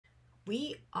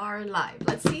We are live.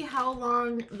 Let's see how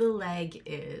long the lag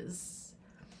is.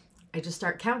 I just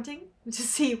start counting to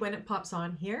see when it pops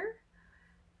on here.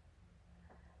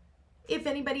 If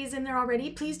anybody is in there already,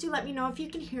 please do let me know if you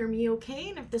can hear me okay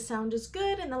and if the sound is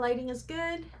good and the lighting is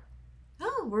good.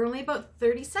 Oh, we're only about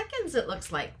 30 seconds it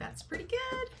looks like. That's pretty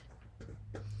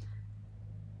good.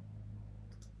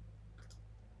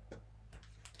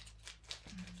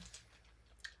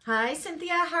 Hi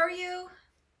Cynthia, how are you?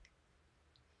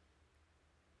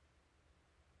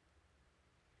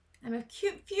 I'm a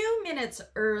few minutes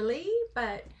early,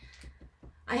 but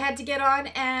I had to get on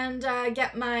and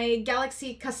get my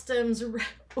Galaxy Customs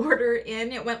order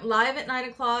in. It went live at 9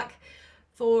 o'clock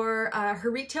for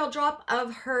her retail drop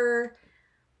of her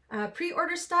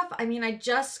pre-order stuff. I mean, I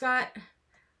just got...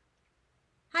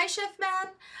 Hi, Chef Man.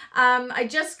 I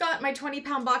just got my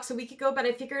 20-pound box a week ago, but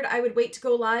I figured I would wait to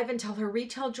go live until her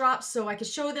retail drops so I could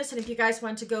show this. And if you guys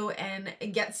want to go and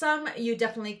get some, you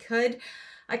definitely could.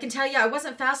 I can tell you I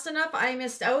wasn't fast enough. I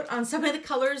missed out on some of the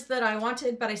colors that I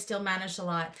wanted, but I still managed a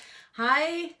lot.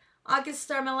 Hi, August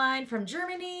Starmeline from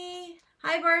Germany.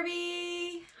 Hi,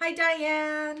 Barbie. Hi,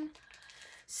 Diane.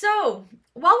 So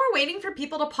while we're waiting for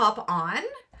people to pop on,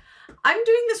 I'm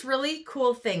doing this really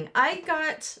cool thing. I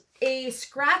got a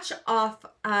scratch off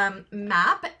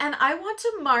map and I want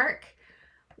to mark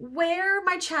where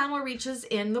my channel reaches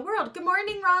in the world. Good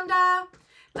morning, Rhonda.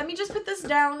 Let me just put this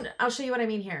down. I'll show you what I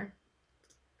mean here.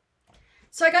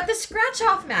 So I got this scratch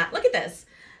off map. Look at this.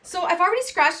 So I've already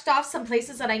scratched off some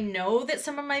places that I know that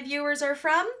some of my viewers are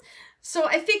from. So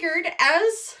I figured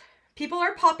as people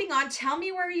are popping on, tell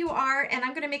me where you are and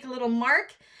I'm going to make a little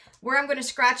mark where I'm going to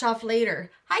scratch off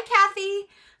later. Hi, Kathy.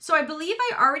 So I believe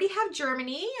I already have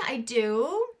Germany. I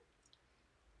do.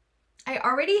 I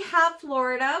already have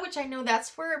Florida, which I know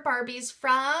that's where Barbie's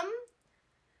from.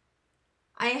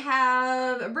 I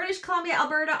have British Columbia,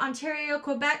 Alberta, Ontario,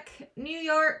 Quebec, New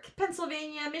York,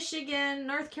 Pennsylvania, Michigan,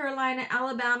 North Carolina,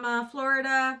 Alabama,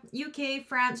 Florida, UK,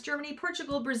 France, Germany,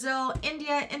 Portugal, Brazil,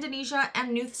 India, Indonesia,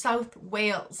 and New South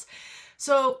Wales.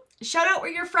 So shout out where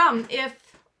you're from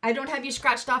if I don't have you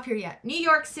scratched off here yet. New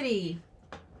York City.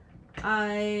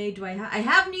 I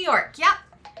have New York. Yep.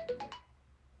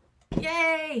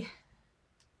 Yay.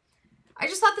 I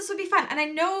just thought this would be fun. And I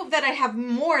know that I have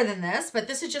more than this, but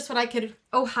this is just what I could...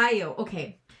 Ohio.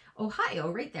 Okay.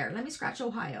 Ohio right there. Let me scratch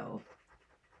Ohio.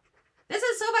 This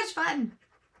is so much fun.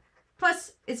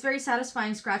 Plus, it's very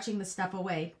satisfying scratching the stuff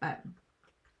away. But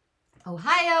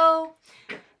Ohio.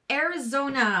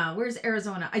 Arizona. Where's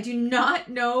Arizona? I do not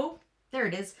know... There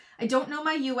it is. I don't know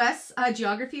my U.S.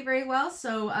 Geography very well,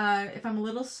 so if I'm a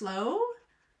little slow,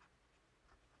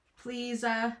 please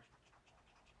bear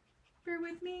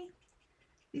with me.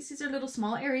 These are little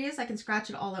small areas. I can scratch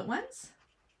it all at once.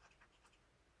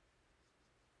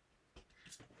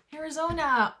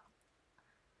 Arizona.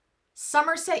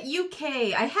 Somerset, UK.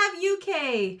 I have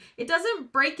UK. It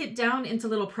doesn't break it down into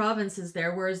little provinces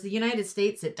there, whereas the United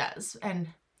States it does. And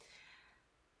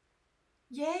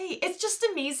yay. It's just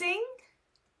amazing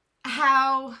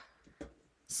how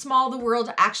small the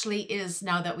world actually is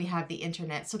now that we have the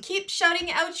internet. So keep shouting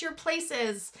out your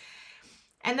places.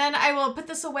 And then I will put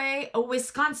this away. Oh,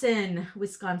 Wisconsin,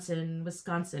 Wisconsin,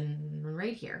 Wisconsin,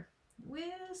 right here.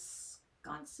 Wisconsin.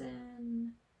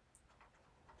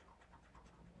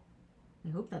 I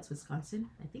hope that's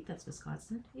Wisconsin. I think that's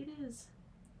Wisconsin. It is.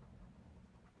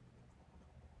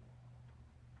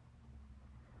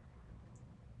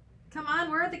 Come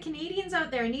on, where are the Canadians out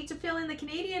there? I need to fill in the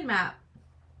Canadian map.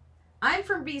 I'm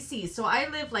from BC, so I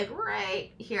live like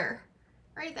right here,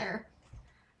 right there.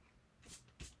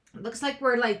 It looks like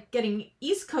we're like getting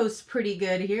East Coast pretty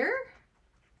good here.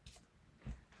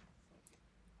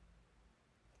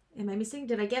 Am I missing?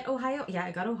 Did I get Ohio? Yeah,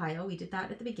 I got Ohio. We did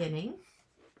that at the beginning.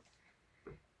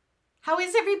 How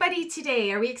is everybody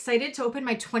today? Are we excited to open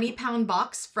my 20-pound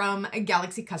box from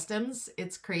Galaxy Customs?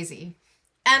 It's crazy.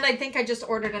 And I think I just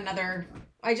ordered another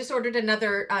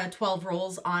 12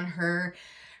 rolls on her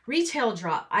retail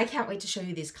drop. I can't wait to show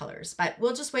you these colors, but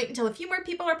we'll just wait until a few more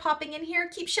people are popping in here.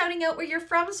 Keep shouting out where you're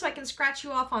from so I can scratch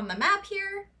you off on the map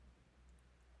here.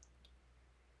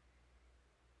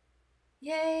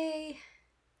 Yay.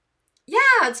 Yeah,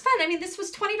 it's fun. I mean, this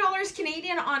was $20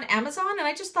 Canadian on Amazon, and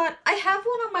I just thought I have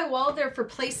one on my wall there for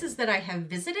places that I have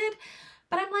visited,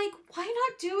 but I'm like, why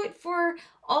not do it for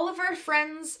all of our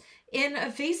friends in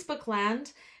a Facebook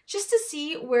land just to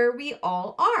see where we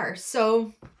all are?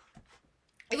 So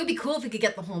it would be cool if we could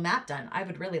get the whole map done. I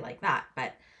would really like that,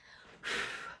 but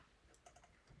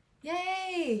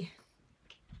yay.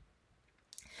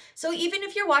 So even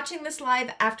if you're watching this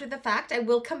live after the fact, I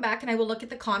will come back and I will look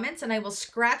at the comments and I will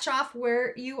scratch off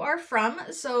where you are from.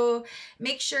 So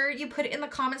make sure you put it in the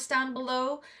comments down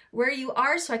below where you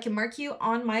are so I can mark you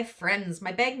on my friends,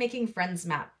 my bag making friends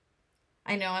map.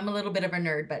 I know I'm a little bit of a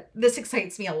nerd, but this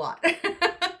excites me a lot.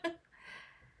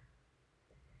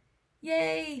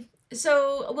 Yay.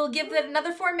 So we'll give it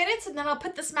another 4 minutes and then I'll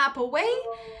put this map away.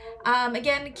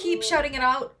 Again, keep shouting it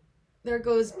out. There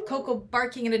goes Coco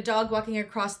barking at a dog walking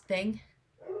across the thing.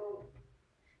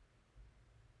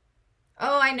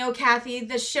 Oh, I know, Kathy.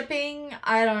 The shipping,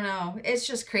 I don't know. It's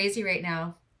just crazy right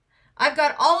now. I've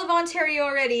got all of Ontario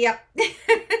already. Yep.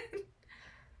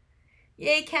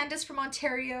 Yay, Candace from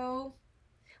Ontario.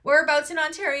 Whereabouts in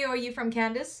Ontario are you from,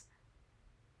 Candace?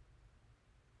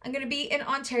 I'm going to be in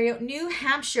Ontario, New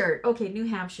Hampshire. Okay, New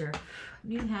Hampshire.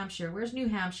 New Hampshire. Where's New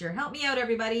Hampshire? Help me out,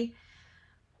 everybody.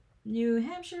 New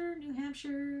Hampshire, New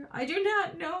Hampshire. I do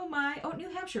not know my... Oh,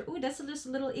 New Hampshire. Oh, that's just a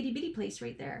little itty-bitty place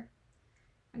right there.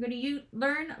 I'm going to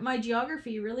learn my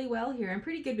geography really well here. I'm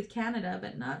pretty good with Canada,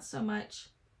 but not so much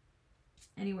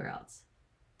anywhere else.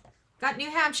 Got New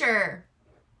Hampshire.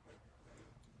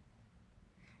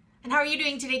 And how are you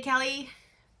doing today, Kelly?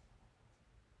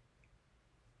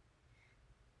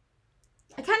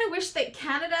 I kind of wish that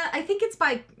Canada, I think it's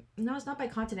by... No, it's not by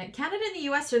continent. Canada and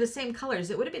the US are the same colors.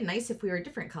 It would have been nice if we were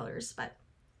different colors, but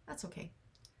that's okay.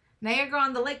 Niagara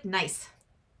on the Lake, nice.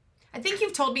 I think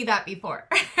you've told me that before.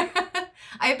 I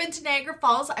have been to Niagara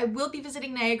Falls. I will be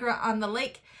visiting Niagara on the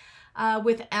Lake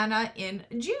with Anna in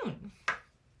June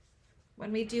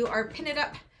when we do our Pin It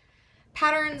Up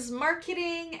patterns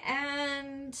marketing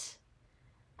and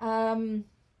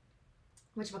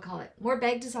whatchamacallit, more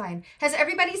bag design. Has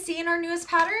everybody seen our newest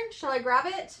pattern? Shall I grab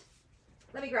it?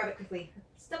 Let me grab it quickly.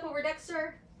 Step over,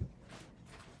 Dexter.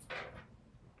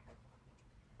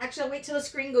 Actually, I'll wait till the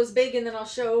screen goes big and then I'll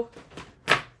show.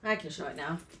 I can show it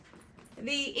now.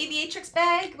 The Aviatrix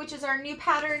bag, which is our new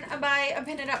pattern by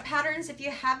Pin It Up Patterns. If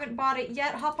you haven't bought it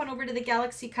yet, hop on over to the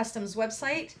Galaxy Customs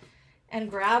website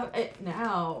and grab it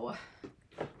now.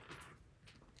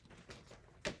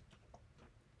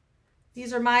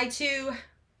 These are my two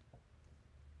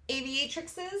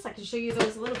Aviatrixes. I can show you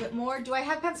those a little bit more. Do I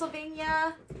have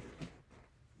Pennsylvania?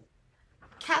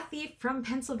 Kathy from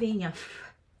Pennsylvania.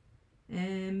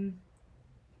 I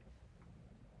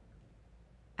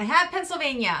have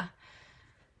Pennsylvania.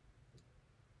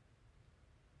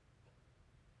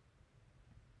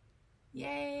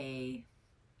 Yay.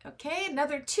 Okay,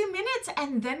 another 2 minutes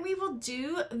and then we will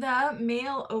do the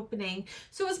mail opening.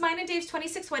 So it was mine and Dave's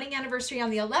 26th wedding anniversary on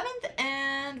the 11th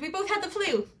and we both had the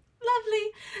flu. Lovely.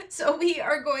 So we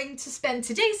are going to spend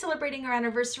today celebrating our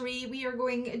anniversary. We are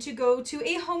going to go to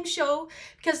a home show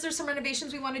because there's some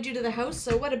renovations we want to do to the house.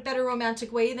 So what a better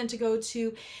romantic way than to go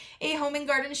to a home and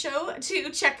garden show to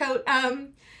check out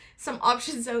some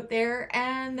options out there.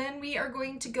 And then we are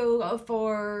going to go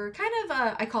for kind of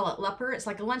a, I call it Lupper. It's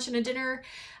like a lunch and a dinner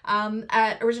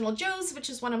at Original Joe's, which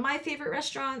is one of my favorite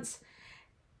restaurants.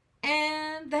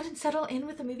 And then settle in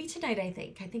with a movie tonight, I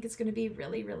think. I think it's going to be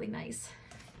really, really nice.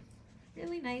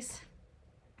 Really nice.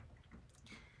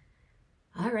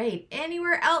 All right,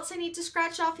 anywhere else I need to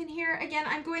scratch off in here? Again,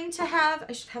 I'm going to have,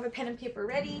 I should have a pen and paper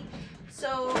ready.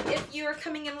 So if you are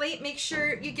coming in late, make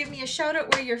sure you give me a shout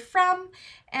out where you're from,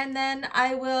 and then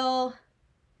I will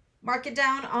mark it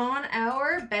down on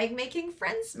our bag making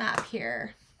friends map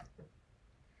here.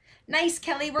 Nice,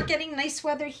 Kelly. We're getting nice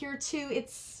weather here too.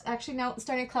 It's actually now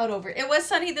starting to cloud over. It was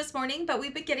sunny this morning, but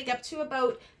we've been getting up to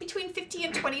about between 50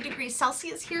 and 20 degrees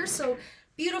Celsius here. So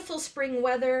beautiful spring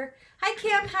weather. Hi,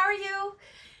 Kim. How are you?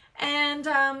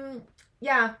 And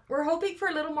yeah, we're hoping for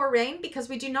a little more rain because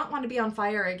we do not want to be on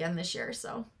fire again this year.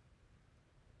 So,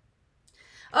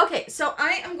 okay, so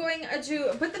I am going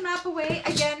to put the map away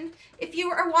again. If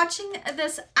you are watching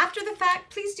this after the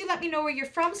fact, please do let me know where you're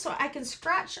from so I can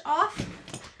scratch off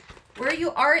where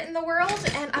you are in the world.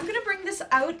 And I'm going to bring this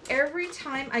out every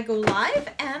time I go live.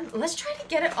 And let's try to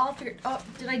get it all figured. Oh,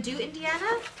 did I do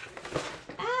Indiana?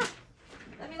 Ah,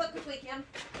 let me look quickly, Kim.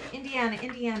 Indiana,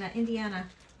 Indiana, Indiana.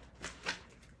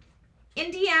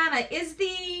 Indiana is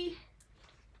the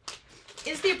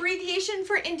abbreviation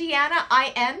for Indiana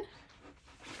IN?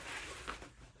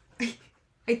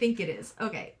 I think it is.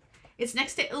 Okay. It's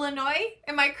next to Illinois.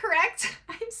 Am I correct?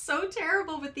 I'm so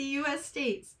terrible with the US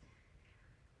states.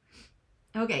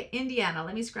 Okay, Indiana.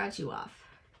 Let me scratch you off.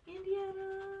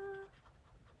 Indiana.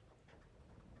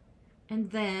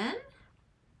 And then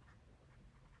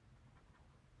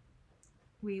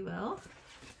we will.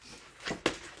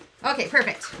 Okay,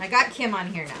 perfect. I got Kim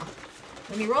on here now.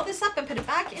 Let me roll this up and put it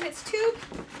back in its tube.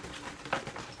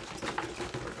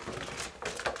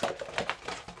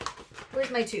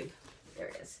 Where's my tube? There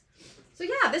it is. So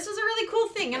yeah, this was a really cool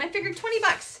thing, and I figured 20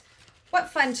 bucks.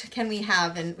 What fun can we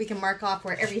have? And we can mark off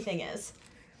where everything is.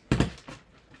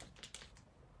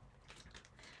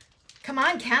 Come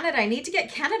on, Canada. I need to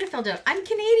get Canada filled out. I'm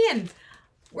Canadian.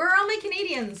 We're only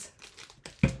Canadians.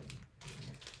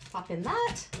 Pop in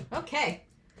that. Okay.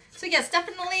 So yes,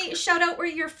 definitely shout out where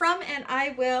you're from, and I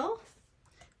will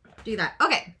do that.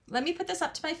 Okay, let me put this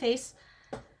up to my face.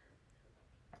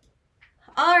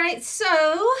 All right, so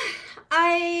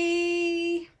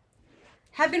I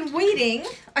have been waiting.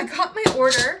 I got my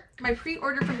order, my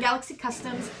pre-order from Galaxy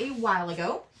Customs a while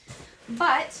ago,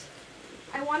 but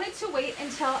I wanted to wait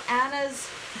until Anna's,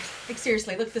 like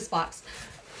seriously, look at this box,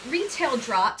 retail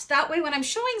drops. That way when I'm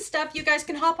showing stuff, you guys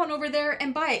can hop on over there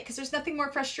and buy it, because there's nothing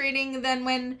more frustrating than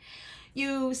when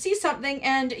you see something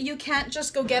and you can't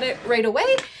just go get it right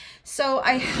away. So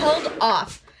I held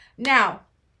off. Now,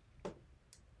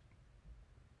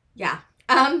 yeah,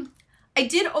 I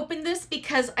did open this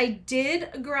because I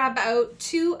did grab out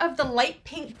 2 of the light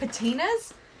pink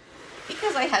patinas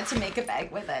because I had to make a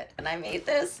bag with it. And I made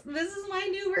this. This is my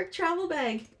new work travel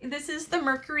bag. This is the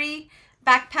Mercury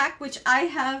backpack, which I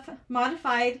have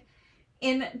modified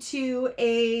into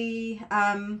a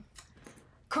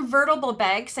convertible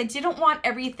bag because I didn't want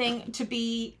everything to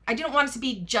be, I didn't want it to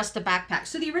be just a backpack.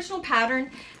 So the original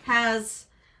pattern has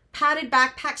padded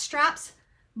backpack straps,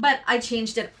 but I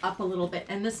changed it up a little bit,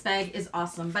 and this bag is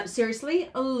awesome. But seriously,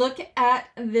 look at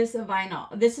this vinyl.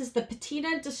 This is the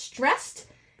Patina Distressed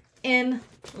in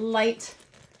light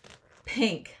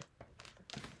pink.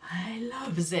 I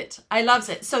loves it. I loves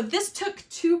it. So this took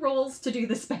 2 rolls to do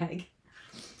this bag,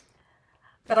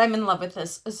 but I'm in love with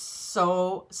this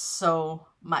so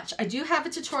much. I do have a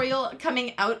tutorial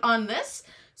coming out on this,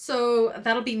 so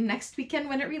that'll be next weekend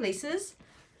when it releases.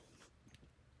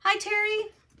 Hi,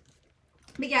 Terry.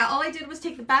 But yeah, all I did was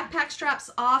take the backpack straps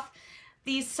off.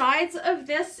 The sides of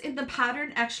this in the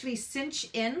pattern actually cinch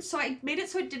in, so I made it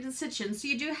so it didn't cinch in. So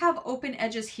you do have open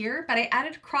edges here, but I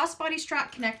added crossbody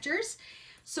strap connectors.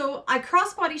 So I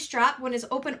crossbody strap when it's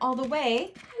open all the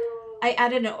way. I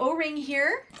added an O-ring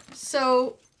here,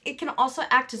 so it can also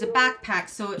act as a backpack.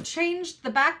 So it changed the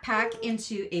backpack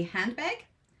into a handbag,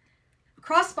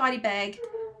 crossbody bag,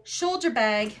 shoulder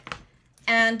bag,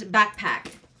 and backpack.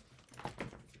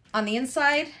 On the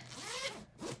inside,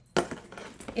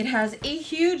 it has a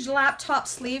huge laptop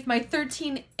sleeve. My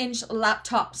 13-inch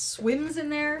laptop swims in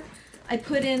there. I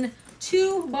put in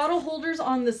 2 bottle holders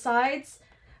on the sides,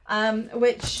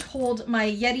 which hold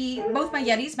my Yeti, both my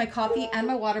Yetis, my coffee, and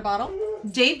my water bottle.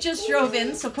 Dave just drove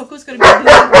in, so Coco's going to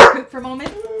be moving for a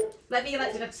moment. Let me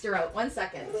let Dexter out. 1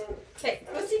 second. Okay,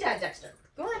 go see Dad, Dexter.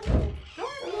 Go on. Go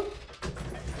on.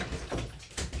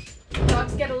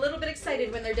 Dogs get a little bit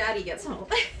excited when their daddy gets home.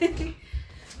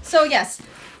 So yes,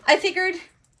 I figured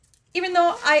even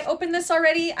though I opened this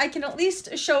already, I can at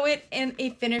least show it in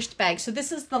a finished bag. So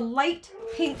this is the light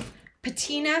pink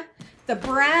patina, the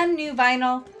brand new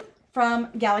vinyl from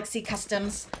Galaxy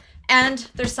Customs. And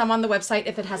there's some on the website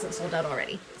if it hasn't sold out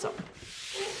already. So,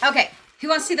 okay, who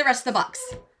wants to see the rest of the box?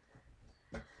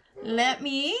 Let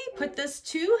me put this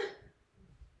to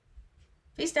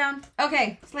face down.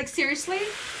 Okay, like seriously,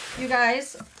 you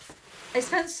guys, I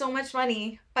spent so much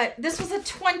money, but this was a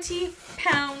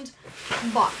 20-pound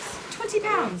box. 20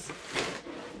 pounds.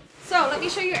 So let me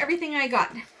show you everything I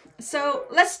got. So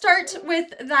let's start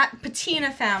with that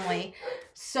patina family.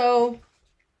 So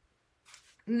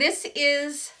this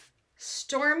is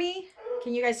Stormy.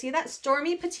 Can you guys see that?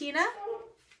 Stormy patina.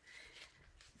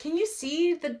 Can you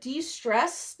see the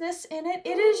de-stressedness in it?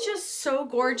 It is just so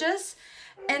gorgeous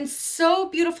and so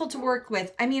beautiful to work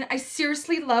with. I mean, I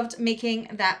seriously loved making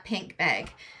that pink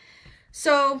bag.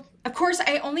 So, of course,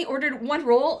 I only ordered 1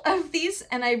 roll of these,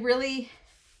 and I really,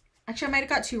 actually, I might have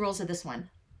got 2 rolls of this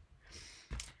one.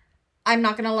 I'm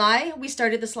not gonna lie, we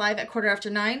started this live at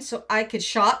 9:15, so I could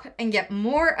shop and get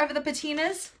more of the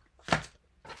patinas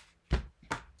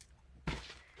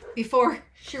before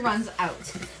she runs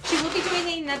out. She will be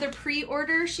doing another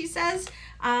pre-order, she says,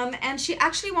 and she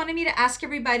actually wanted me to ask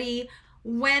everybody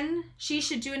when she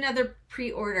should do another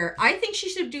pre-order. I think she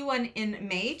should do one in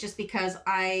May, just because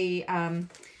I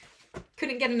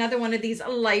couldn't get another one of these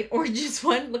light oranges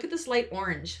one. Look at this light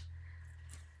orange.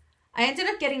 I ended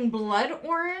up getting blood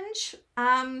orange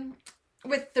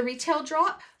with the retail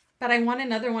drop, but I want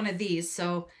another one of these.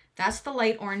 So that's the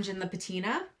light orange in the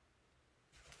patina.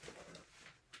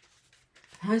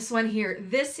 This one here,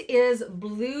 this is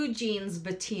blue jeans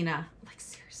patina. Like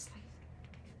seriously,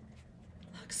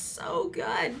 looks so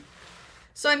good.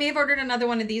 So I may have ordered another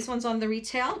one of these ones on the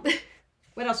retail.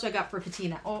 What else do I got for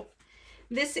patina? Oh,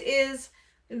 this is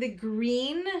the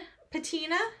green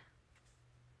patina.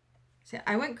 See,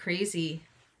 I went crazy.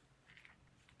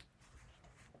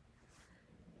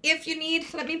 If you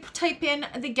need, let me type in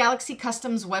the Galaxy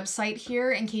Kustoms website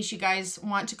here in case you guys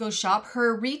want to go shop.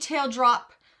 Her retail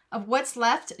drop of what's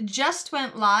left just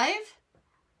went live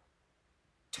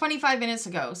 25 minutes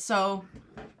ago. So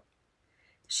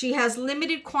she has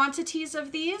limited quantities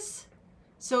of these.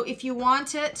 So if you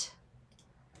want it,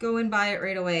 go and buy it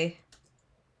right away.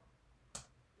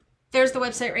 There's the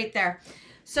website right there.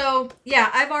 So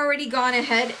yeah, I've already gone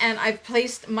ahead and I've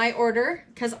placed my order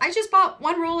because I just bought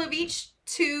one roll of each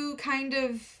to kind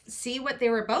of see what they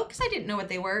were about because I didn't know what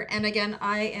they were. And again,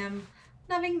 I am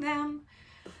loving them.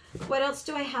 What else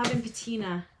do I have in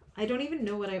patina? I don't even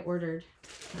know what I ordered.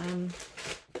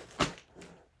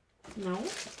 No,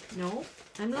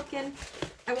 I'm looking.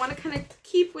 I want to kind of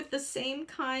keep with the same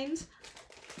kind.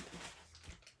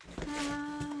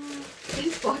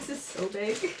 This box is so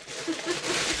big.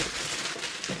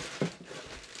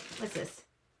 What's this?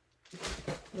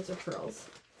 Those are pearls.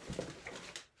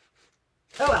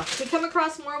 Oh well, if we come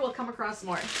across more, we'll come across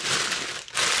more.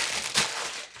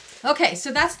 Okay,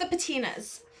 so that's the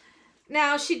patinas.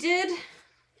 Now she did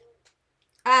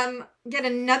get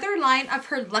another line of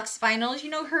her Luxe vinyls.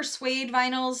 You know her suede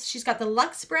vinyls. She's got the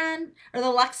Luxe brand, or the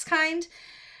Luxe kind.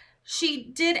 She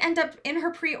did end up in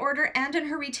her pre-order and in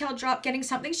her retail drop getting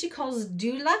something she calls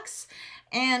Deluxe.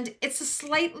 And it's a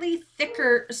slightly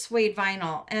thicker suede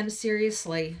vinyl. And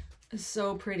seriously,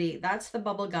 so pretty. That's the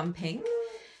bubblegum pink.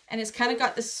 And it's kind of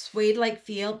got this suede-like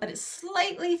feel, but it's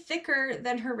slightly thicker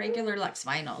than her regular Luxe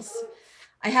vinyls.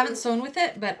 I haven't sewn with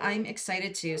it, but I'm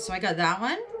excited to. So I got that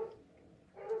one.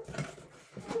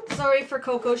 Sorry for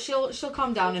Coco. She'll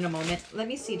calm down in a moment. Let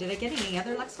me see. Did I get any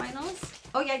other Luxe vinyls?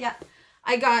 Oh, yeah.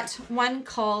 I got one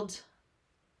called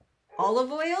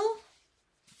Olive Oil.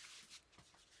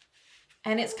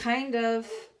 And it's kind of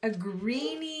a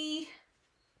greeny...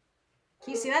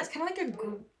 Can you see that? It's kind of like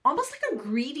almost like a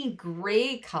greeny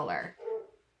gray color.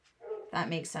 That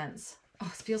makes sense. Oh,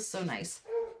 it feels so nice.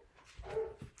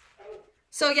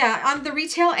 So yeah, on the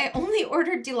retail, I only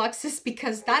ordered deluxes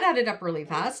because that added up really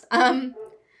fast.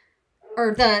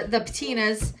 Or the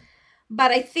patinas.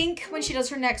 But I think when she does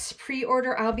her next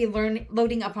pre-order, I'll be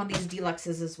loading up on these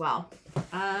deluxes as well.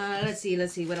 Let's see.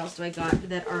 What else do I got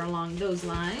that are along those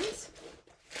lines?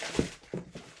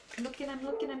 I'm looking.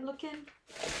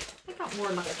 I got more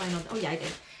Luxe vinyl. Oh, yeah, I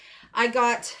did. I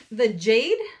got the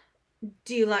Jade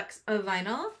Deluxe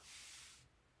vinyl.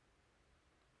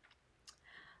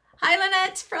 Hi,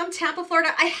 Lynette from Tampa,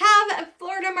 Florida. I have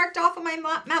Florida marked off on my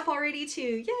map already,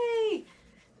 too. Yay!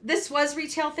 This was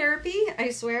Retail Therapy, I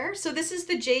swear. So this is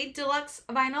the Jade Deluxe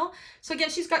vinyl. So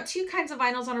again, she's got two kinds of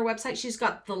vinyls on her website. She's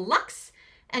got the Luxe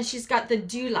and she's got the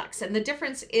Deluxe. And the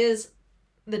difference is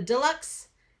the Deluxe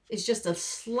is just a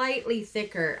slightly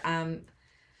thicker,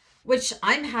 which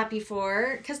I'm happy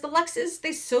for because the Luxes,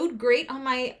 they sewed great on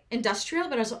my industrial,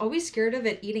 but I was always scared of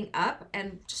it eating up.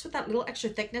 And just with that little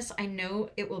extra thickness, I know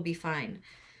it will be fine.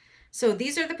 So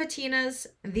these are the patinas.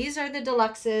 These are the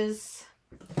Deluxes.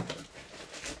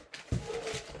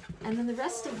 And then the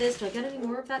rest of this, do I got any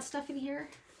more of that stuff in here?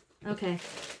 Okay.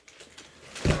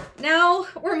 Now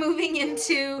we're moving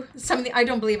into some of the, I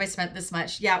don't believe I spent this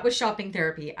much. Yeah, it was shopping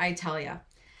therapy, I tell ya.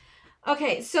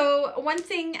 Okay, so one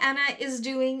thing Anna is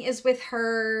doing is with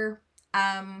her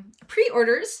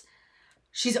pre-orders,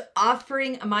 she's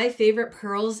offering my favorite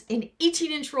pearls in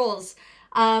 18-inch rolls.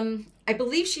 I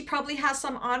believe she probably has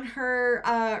some on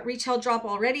her retail drop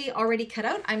already cut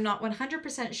out. I'm not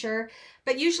 100% sure,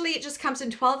 but usually it just comes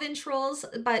in 12-inch rolls,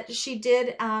 but she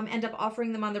did end up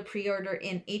offering them on the pre-order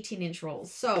in 18-inch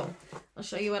rolls. So I'll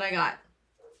show you what I got.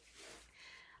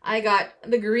 I got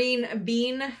the green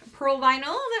bean pearl vinyl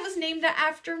that was named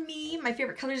after me. My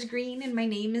favorite color is green and my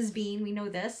name is Bean. We know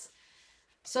this.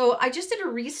 So I just did a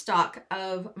restock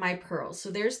of my pearls.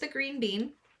 So there's the green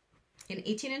bean in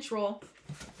 18-inch roll.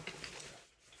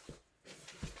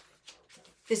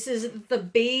 This is the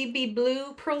baby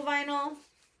blue pearl vinyl.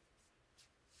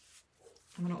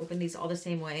 I'm going to open these all the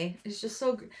same way. It's just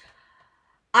so...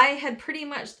 I had pretty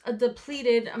much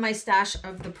depleted my stash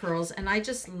of the pearls, and I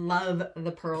just love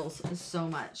the pearls so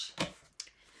much.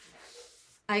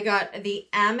 I got the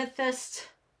amethyst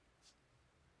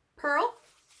pearl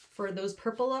for those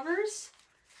purple lovers.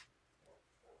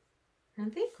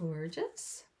 Aren't they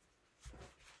gorgeous?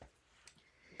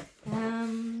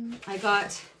 I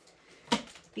got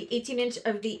the 18-inch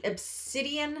of the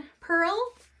obsidian pearl,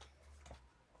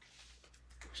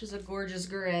 which is a gorgeous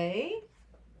gray.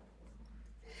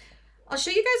 I'll show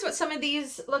you guys what some of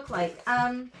these look like.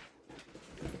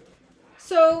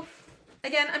 So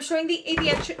again, I'm showing the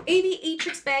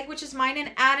Aviatrix bag, which is mine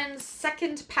and Adam's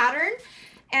second pattern.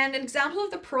 And an example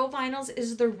of the pearl vinyls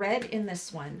is the red in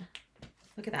this one.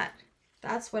 Look at that.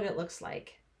 That's what it looks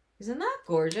like. Isn't that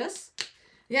gorgeous?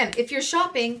 Again, if you're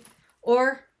shopping,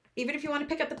 or even if you want to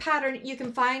pick up the pattern, you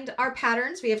can find our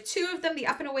patterns. We have two of them, the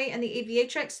Up and Away and the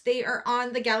Aviatrix. They are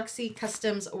on the Galaxy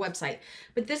Customs website.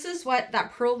 But this is what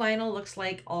that pearl vinyl looks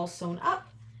like all sewn up.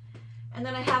 And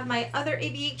then I have my other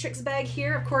Aviatrix bag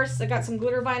here. Of course, I got some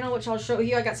glitter vinyl, which I'll show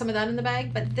you. I got some of that in the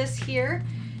bag. But this here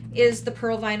is the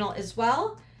pearl vinyl as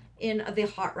well in the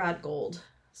Hot Rod Gold.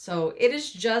 So it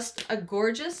is just a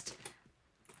gorgeous,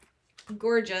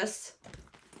 gorgeous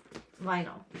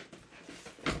vinyl.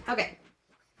 Okay.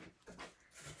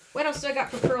 What else do I got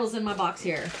for pearls in my box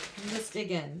here? Let's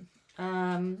dig in.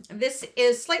 This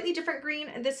is slightly different green.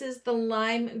 This is the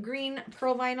lime green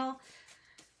pearl vinyl.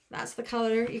 That's the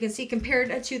color you can see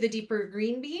compared to the deeper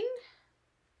green bean.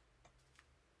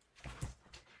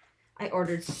 I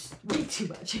ordered way too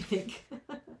much, I think.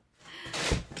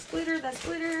 That's glitter, that's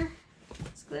glitter,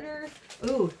 that's glitter.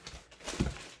 Ooh.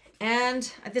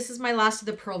 And this is my last of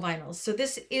the pearl vinyls. So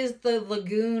this is the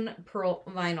Lagoon pearl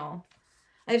vinyl.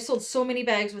 I've sold so many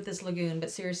bags with this Lagoon,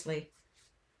 but seriously.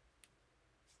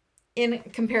 In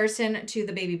comparison to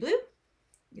the baby blue,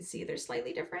 you can see they're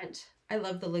slightly different. I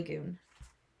love the Lagoon.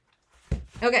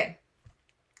 Okay.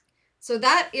 So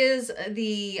that is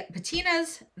the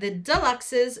patinas, the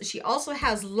deluxes. She also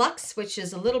has Luxe, which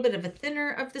is a little bit of a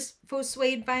thinner of this faux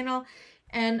suede vinyl.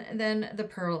 And then the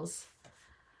pearls.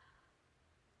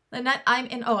 The nut I'm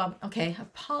in, oh, okay,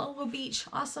 Apollo Beach,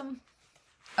 awesome.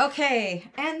 Okay,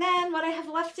 and then what I have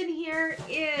left in here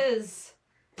is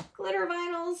glitter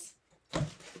vinyls.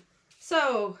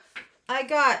 So I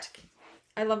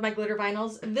love my glitter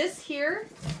vinyls. This here,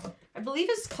 I believe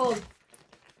is called,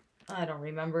 I don't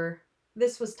remember.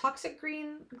 This was Toxic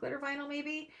Green glitter vinyl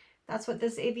maybe. That's what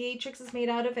this Aviatrix is made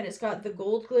out of, and it's got the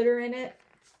gold glitter in it.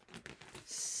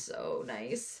 So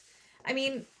nice. I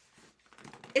mean,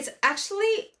 it's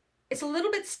a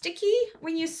little bit sticky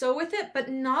when you sew with it, but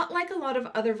not like a lot of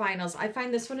other vinyls. I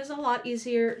find this one is a lot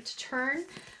easier to turn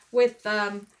with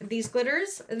these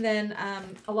glitters than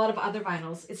a lot of other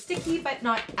vinyls. It's sticky, but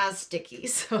not as sticky.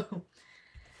 So,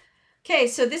 okay,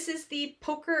 so this is the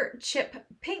Poker Chip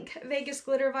Pink Vegas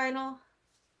glitter vinyl.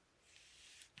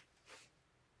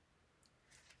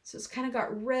 So it's kind of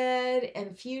got red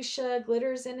and fuchsia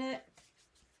glitters in it.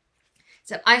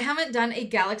 So I haven't done a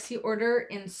Galaxy order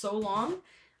in so long.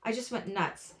 I just went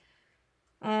nuts.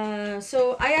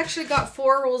 So I actually got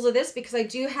 4 rolls of this because I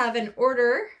do have an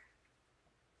order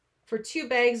for 2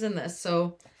 bags in this.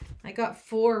 So I got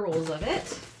 4 rolls of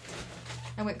it.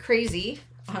 I went crazy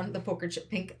on the Poker Chip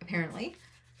Pink, apparently.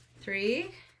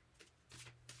 3,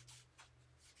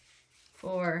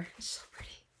 4. It's so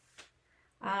pretty.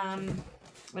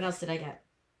 What else did I get?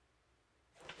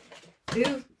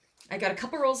 Ooh, I got a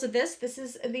couple rolls of this. This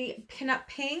is the Pinup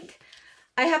Pink.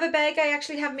 I have a bag I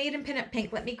actually have made in Pinup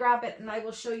Pink. Let me grab it and I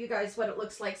will show you guys what it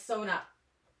looks like sewn up.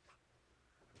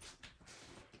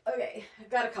 Okay, I've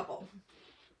got a couple.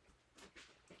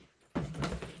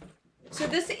 So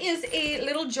this is a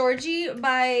Little Georgie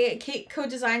by Kate Co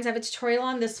Designs. I have a tutorial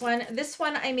on this one. This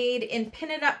one I made in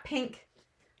Pin It Up Pink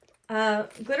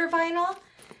glitter vinyl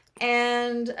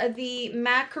and the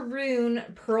Macaroon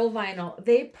pearl vinyl.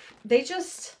 They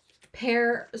just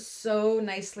pair so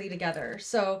nicely together.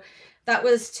 So that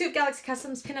was 2 of Galaxy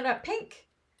Customs Pin It Up Pink,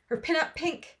 or Pin Up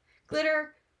Pink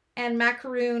glitter, and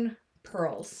Macaroon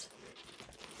pearls.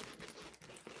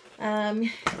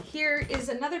 Here is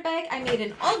another bag I made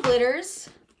in all glitters.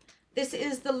 This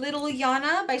is the Little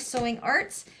Yana by Sewing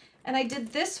Arts, and I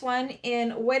did this one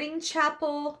in Wedding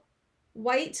Chapel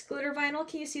white glitter vinyl.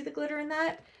 Can you see the glitter in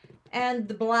that? And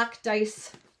the black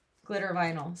dice glitter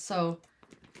vinyl. So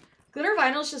glitter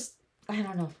vinyl is just, I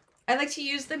don't know. I like to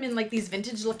use them in like these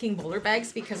vintage looking bowler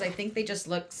bags because I think they just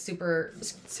look super,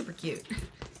 super cute.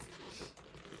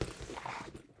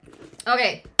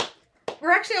 Okay,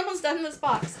 we're actually almost done in this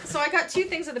box. So I got 2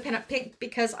 things of the Pinup Pink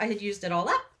because I had used it all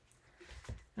up.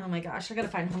 Oh my gosh, I gotta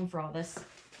find a home for all this.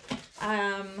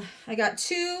 I got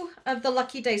 2 of the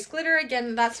Lucky Dice glitter.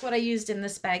 Again, that's what I used in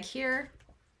this bag here.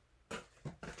 So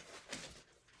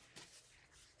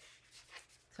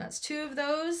that's 2 of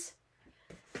those.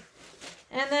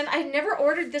 And then I never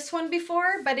ordered this one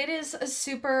before, but it is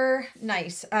super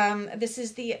nice. This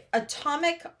is the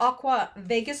Atomic Aqua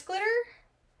Vegas glitter.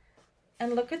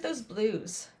 And look at those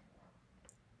blues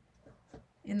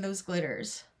in those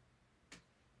glitters.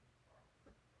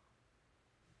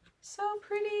 So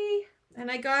pretty.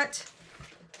 And I got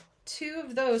 2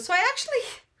 of those. So I actually,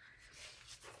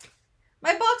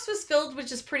 My box was filled with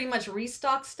just pretty much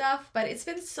restock stuff, but it's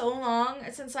been so long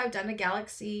since I've done a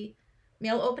Galaxy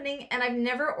mail opening, and I've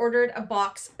never ordered a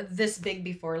box this big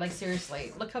before. Like,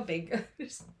 seriously, look how big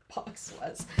this box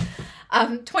was.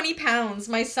 20 pounds.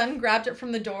 My son grabbed it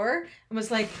from the door and was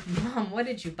like, Mom, what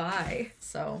did you buy?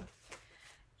 So,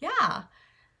 yeah.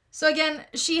 So again,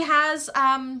 she has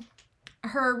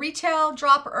her retail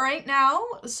drop right now.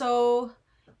 So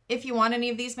if you want any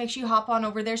of these, make sure you hop on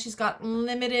over there. She's got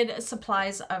limited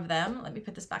supplies of them. Let me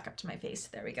put this back up to my face.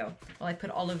 There we go. Well, I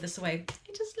put all of this away.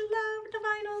 I just love the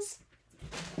vinyls.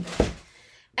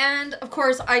 And of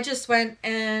course, I just went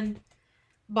and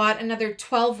bought another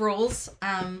 12 rolls.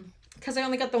 Because I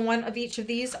only got the one of each of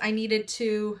these. I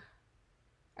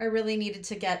really needed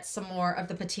to get some more of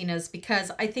the patinas,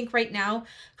 because I think right now,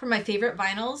 for my favorite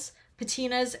vinyls,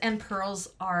 patinas and pearls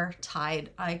are tied.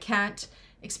 I can't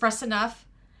express enough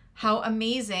how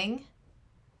amazing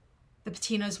the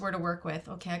patinas were to work with.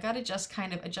 Okay, I gotta just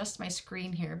kind of adjust my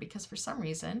screen here, because for some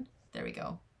reason, there we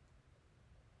go.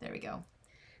 There we go.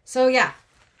 So yeah,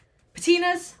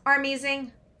 patinas are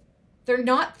amazing. They're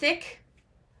not thick,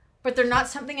 but they're not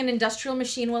something an industrial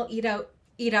machine will eat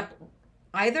up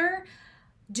either.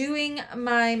 Doing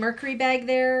my Mercury bag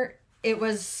there, it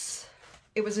was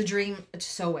a dream to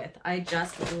sew with. I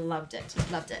just loved it.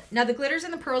 Loved it. Now the glitters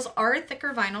and the pearls are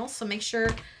thicker vinyl, so make sure.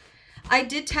 I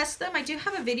did test them. I do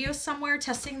have a video somewhere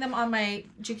testing them on my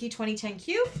Juki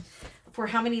 2010Q for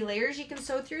how many layers you can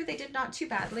sew through. They did not too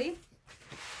badly.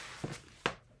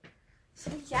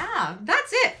 So yeah,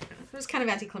 that's it. It was kind of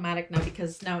anticlimactic now,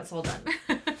 because now it's all done.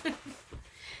 It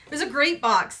was a great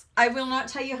box. I will not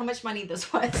tell you how much money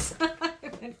this was. I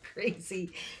went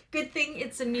crazy. Good thing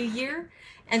it's a new year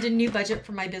and a new budget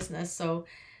for my business. So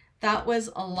that was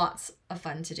lots of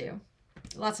fun to do.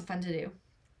 Lots of fun to do.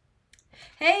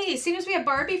 Hey, as soon as we have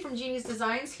Barbie from Jeannie's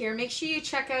Designs here, make sure you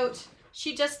check out,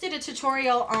 she just did a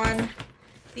tutorial on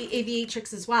the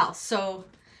aviatrix as well. So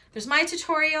there's my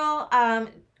tutorial,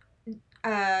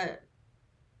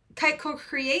 Kiteco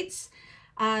Creates.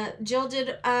 Jill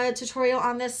did a tutorial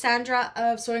on this. Sandra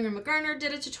of Sewing Room McGarner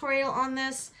did a tutorial on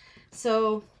this.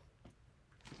 So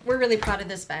we're really proud of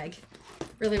this bag.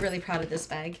 Really, really proud of this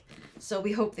bag. So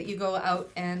we hope that you go out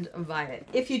and buy it.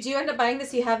 If you do end up buying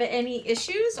this, you have any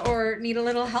issues or need a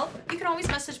little help, you can always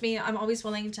message me. I'm always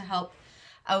willing to help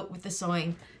out with the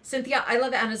sewing. Cynthia, I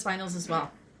love Anna's vinyls as well.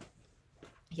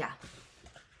 Yeah.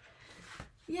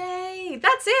 Yay.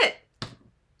 That's it.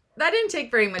 That didn't take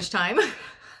very much time.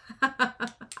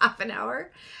 Half an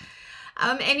hour.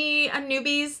 Any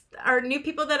newbies or new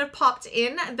people that have popped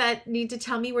in that need to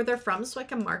tell me where they're from so I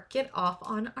can mark it off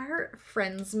on our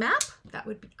friends map, that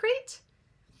would be great.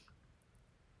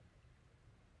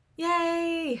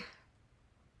 Yay.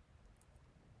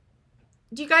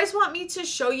 Do you guys want me to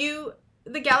show you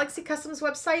the Galaxy Customs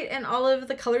website and all of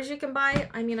the colors you can buy?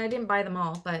 I mean, I didn't buy them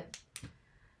all, but...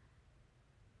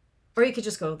 Or you could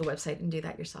just go to the website and do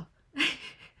that yourself.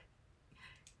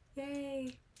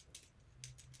 Yay.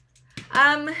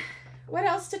 What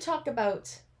else to talk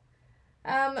about?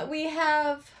 We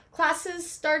have classes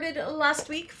started last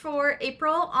week for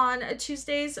April. On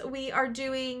Tuesdays, we are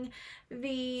doing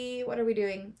the, what are we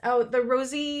doing? Oh, the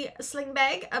Rosie sling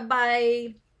bag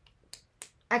by,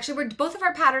 actually, both of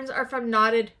our patterns are from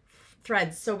Knotted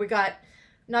Threads. So we got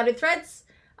Knotted Threads,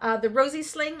 the Rosie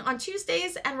sling on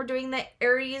Tuesdays, and we're doing the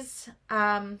Aries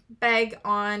bag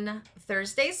on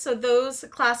Thursdays. So those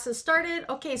classes started.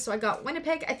 Okay, so I got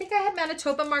Winnipeg. I think I had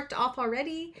Manitoba marked off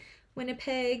already.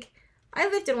 Winnipeg. I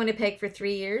lived in Winnipeg for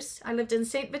 3 years. I lived in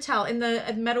St. Vital in the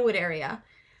Meadowood area.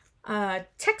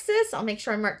 Texas. I'll make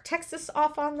sure I mark Texas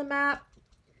off on the map.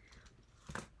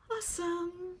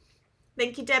 Awesome.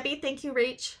 Thank you, Debbie. Thank you,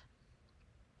 Rach.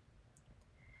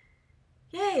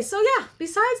 Yay. So yeah,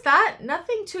 besides that,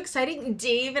 nothing too exciting.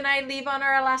 Dave and I leave on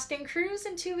our Alaskan cruise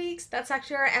in 2 weeks. That's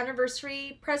actually our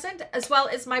anniversary present, as well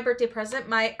as my birthday present.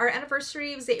 Our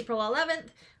anniversary was April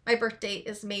 11th. My birthday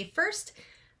is May 1st.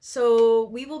 So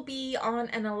we will be on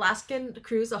an Alaskan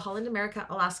cruise, a Holland America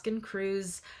Alaskan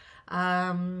cruise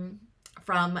from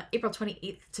April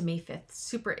 28th to May 5th.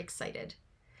 Super excited.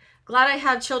 Glad I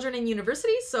have children in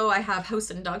university, so I have house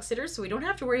and dog sitters, so we don't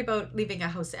have to worry about leaving a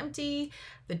house empty.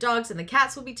 The dogs and the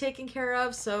cats will be taken care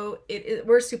of, so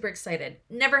we're super excited.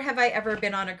 Never have I ever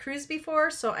been on a cruise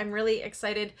before, so I'm really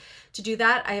excited to do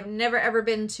that. I have never ever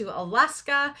been to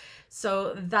Alaska,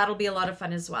 so that'll be a lot of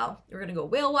fun as well. We're gonna go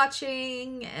whale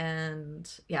watching,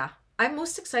 and yeah. I'm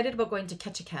most excited about going to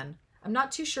Ketchikan. I'm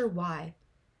not too sure why.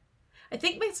 I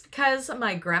think it's because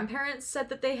my grandparents said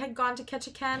that they had gone to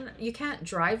Ketchikan. You can't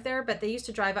drive there, but they used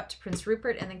to drive up to Prince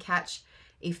Rupert and then catch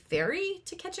a ferry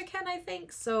to Ketchikan, I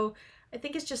think. So I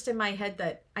think it's just in my head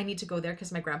that I need to go there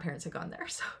because my grandparents have gone there.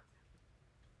 So,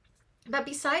 but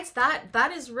besides that,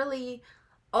 that is really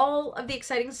all of the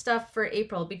exciting stuff for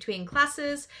April between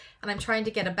classes, and I'm trying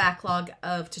to get a backlog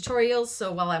of tutorials.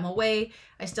 So while I'm away,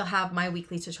 I still have my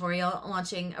weekly tutorial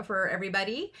launching for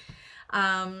everybody.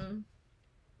 I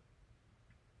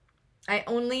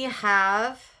only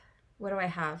have, what do I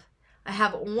have? I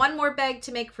have one more bag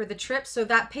to make for the trip. So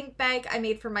that pink bag I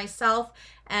made for myself,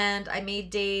 and I made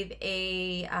Dave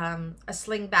a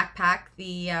sling backpack,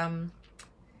 the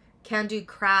Can Do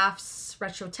Crafts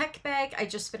Retro Tech bag. I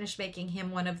just finished making him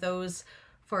one of those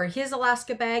for his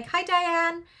Alaska bag. Hi,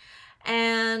 Diane.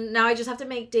 And now I just have to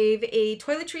make Dave a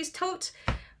toiletries tote.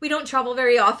 We don't travel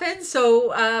very often,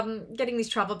 so getting these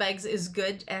travel bags is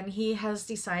good. And he has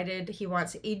decided he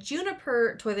wants a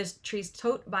juniper toiletries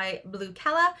tote by Blue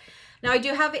Kella. Now I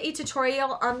do have a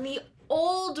tutorial on the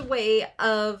old way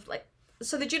of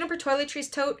so the juniper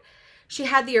toiletries tote, she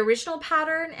had the original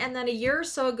pattern, and then a year or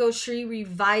so ago she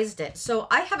revised it. So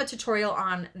I have a tutorial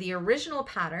on the original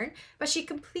pattern, but she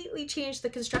completely changed the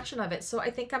construction of it. So I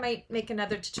think I might make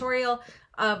another tutorial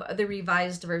of the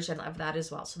revised version of that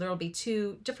as well. So there will be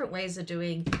 2 different ways of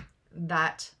doing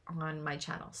that on my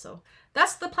channel. So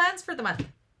that's the plans for the month.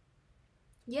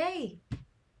 Yay!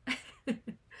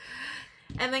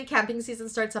 And then camping season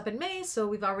starts up in May, so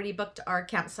we've already booked our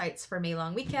campsites for May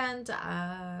long weekend.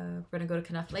 We're going to go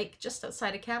to Knuff Lake just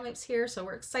outside of Kamloops here, so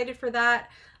we're excited for that.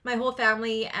 My whole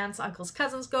family, aunts, uncles,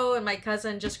 cousins go, and my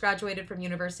cousin just graduated from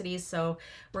university, so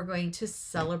we're going to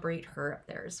celebrate her up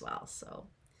there as well. So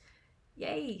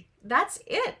yay, that's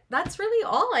it. That's really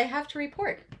all I have to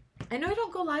report. I know I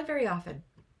don't go live very often.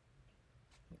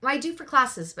 Well, I do for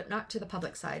classes, but not to the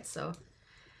public side, so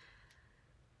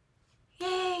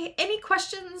yay. Any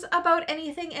questions about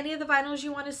anything, any of the vinyls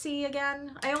you want to see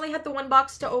again? I only had the 1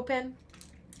 box to open.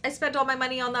 I spent all my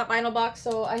money on that vinyl box,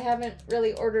 so I haven't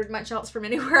really ordered much else from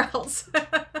anywhere else.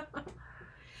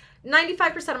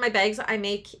 95% of my bags I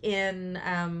make in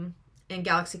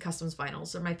Galaxy Customs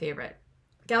vinyls. They're my favorite.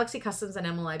 Galaxy Customs and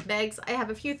MLI bags. I have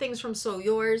a few things from Sew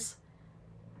Yours.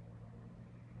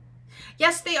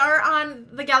 Yes, they are on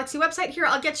the Galaxy website. Here,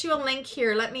 I'll get you a link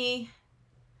here. Let me...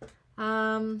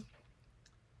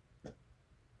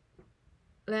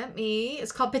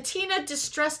 it's called Patina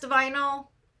Distressed Vinyl.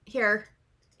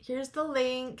 Here's the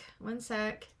link. One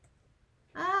sec.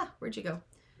 Where'd you go?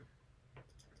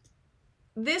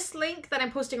 This link that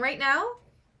I'm posting right now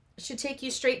should take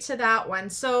you straight to that one.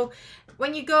 So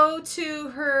when you go to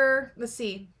her, let's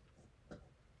see.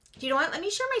 Do you know what? Let me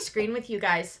share my screen with you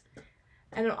guys,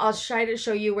 and I'll try to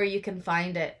show you where you can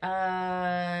find it.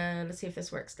 Let's see if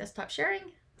this works. Desktop sharing.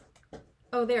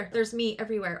 Oh, there's me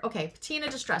everywhere. Okay, Patina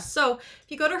Distress. So if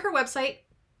you go to her website,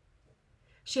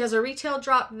 she has a retail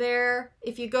drop there.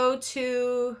 If you go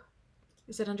to,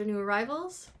 is it under new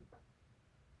arrivals?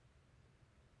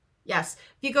 Yes.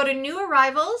 If you go to new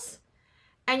arrivals,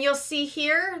 and you'll see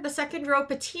here, the second row,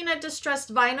 Patina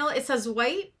Distressed Vinyl. It says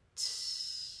white.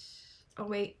 Oh,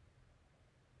 wait.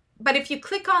 But if you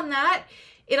click on that,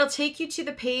 it'll take you to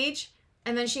the page,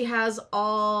 and then she has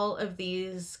all of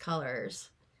these colors,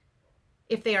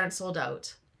 if they aren't sold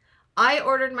out. I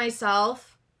ordered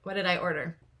myself, what did I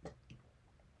order?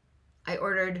 I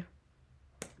ordered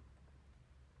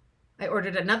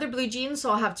another blue jean,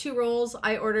 so I'll have 2 rolls.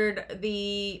 I ordered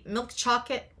the milk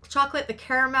chocolate, the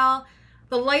caramel,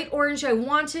 the light orange I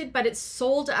wanted, but it's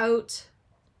sold out.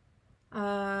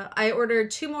 I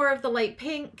ordered 2 more of the light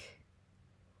pink.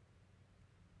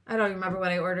 I don't remember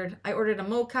what I ordered. I ordered a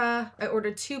mocha. I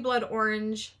ordered 2 blood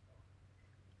orange.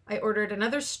 I ordered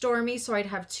another stormy, so I'd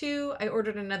have 2. I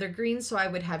ordered another green, so I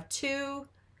would have 2.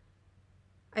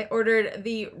 I ordered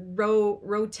the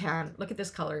Rotan. Look at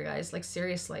this color, guys. Like,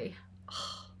 seriously.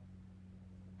 Oh,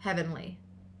 heavenly.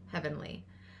 Heavenly.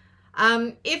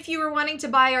 If you were wanting to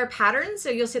buy our patterns, so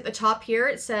you'll see at the top here,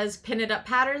 it says Pin It Up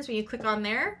Patterns. When you click on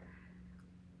there,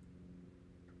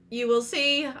 you will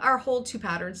see our whole 2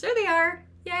 patterns. There they are.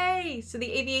 Yay! So the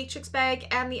Aviatrix bag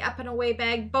and the Up and Away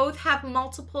bag both have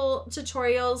multiple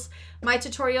tutorials. My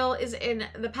tutorial is in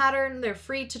the pattern. They're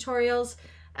free tutorials,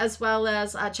 as well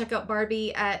as check out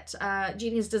Barbie at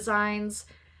Jeannie's Designs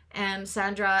and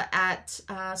Sandra at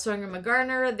Sewing Room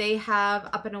McGarner. They have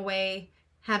Up and Away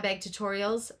handbag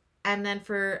tutorials. And then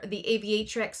for the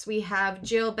Aviatrix, we have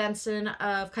Jill Benson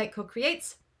of Kite Co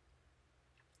Creates.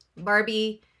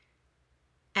 Barbie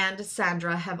and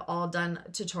Sandra have all done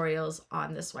tutorials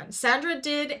on this one. Sandra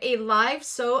did a live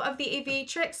sew of the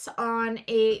Aviatrix on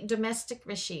a domestic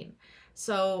machine.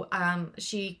 So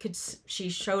she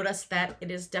showed us that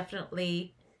it is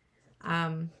definitely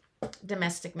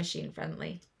domestic machine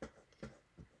friendly.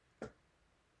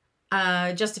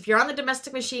 Just if you're on the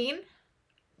domestic machine,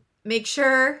 make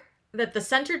sure that the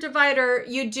center divider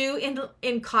you do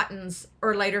in cottons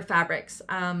or lighter fabrics.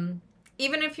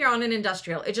 Even if you're on an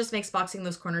industrial, it just makes boxing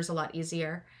those corners a lot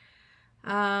easier.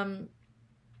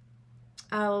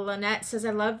 Lynette says,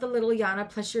 I love the little Yana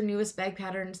plus your newest bag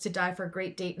patterns to die for a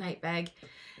great date night bag.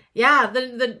 Yeah,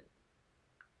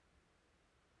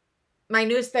 my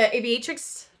newest, the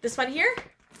Aviatrix, this one here.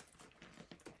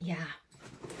 Yeah.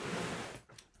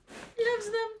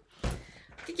 Loves them.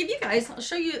 To give you guys, I'll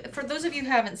show you, for those of you who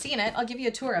haven't seen it, I'll give you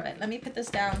a tour of it. Let me put this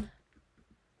down.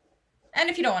 And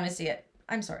if you don't want to see it,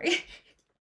 I'm sorry.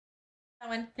 That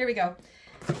one, here we go.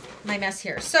 My mess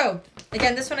here. So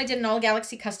again, this one I did in all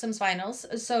Galaxy Customs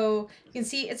vinyls. So you can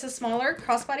see it's a smaller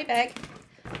crossbody bag.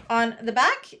 On the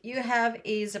back, you have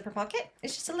a zipper pocket.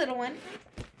 It's just a little one.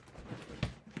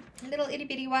 A little itty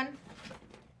bitty one.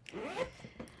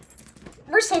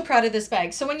 We're so proud of this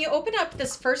bag. So when you open up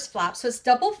this first flap, so it's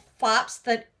double flaps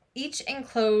that each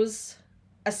enclose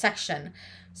a section.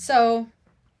 So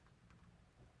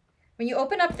when you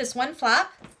open up this one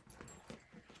flap,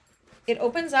 it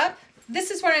opens up.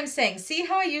 This is what I'm saying. See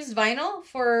how I used vinyl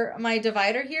for my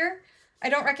divider here? I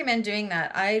don't recommend doing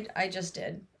that. I just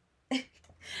did.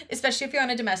 Especially if you're on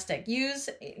a domestic. Use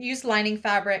lining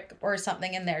fabric or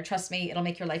something in there. Trust me, it'll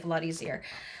make your life a lot easier.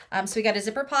 So we got a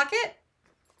zipper pocket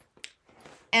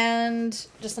and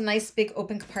just a nice big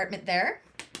open compartment there.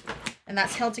 And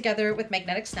that's held together with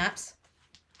magnetic snaps.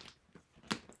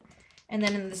 And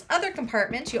then in this other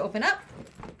compartment, you open up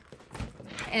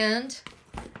and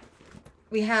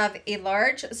we have a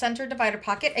large center divider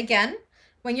pocket. Again,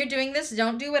 when you're doing this,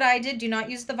 don't do what I did. Do not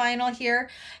use the vinyl here.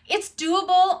 It's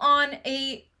doable on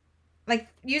a, like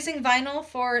using vinyl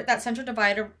for that center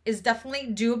divider is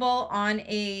definitely doable on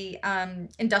a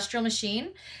industrial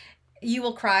machine. You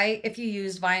will cry if you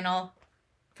use vinyl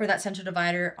for that center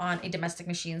divider on a domestic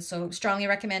machine. So strongly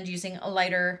recommend using a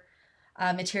lighter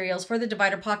materials for the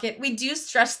divider pocket. We do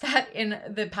stress that in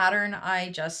the pattern.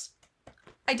 I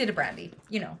did a brandy,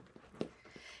 you know.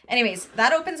 Anyways,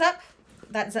 that opens up.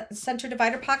 That center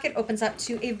divider pocket opens up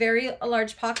to a very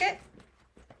large pocket.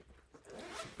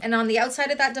 And on the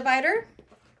outside of that divider,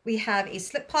 we have a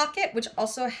slip pocket, which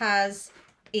also has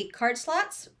 8 card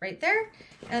slots right there.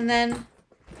 And then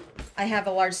I have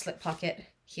a large slip pocket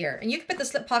here. And you can put the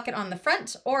slip pocket on the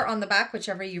front or on the back,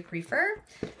 whichever you prefer.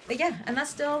 But yeah, and that's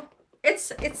still,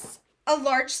 it's a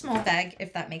large, small bag,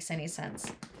 if that makes any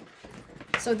sense.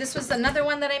 So this was another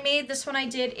one that I made. This one I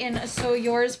did in a Sew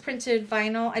Yours printed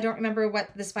vinyl. I don't remember what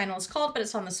this vinyl is called, but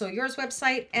it's on the Sew Yours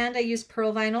website. And I used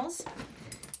pearl vinyls.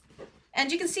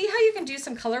 And you can see how you can do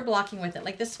some color blocking with it.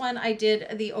 Like this one, I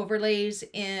did the overlays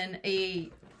in a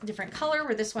different color,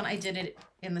 where this one I did it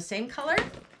in the same color.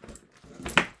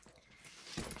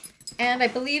 And I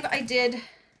believe I did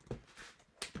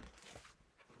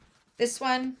this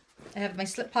one. I have my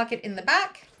slip pocket in the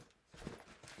back.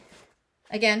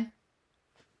 Again,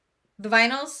 the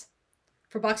vinyls,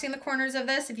 for boxing the corners of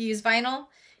this, if you use vinyl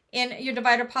in your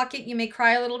divider pocket, you may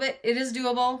cry a little bit. It is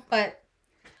doable, but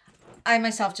I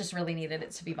myself just really needed it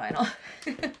to be vinyl.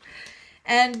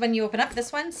 And when you open up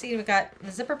this one, see we've got the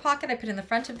zipper pocket I put in the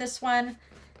front of this one,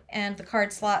 and the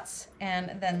card slots,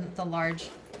 and then the large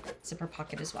zipper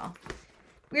pocket as well.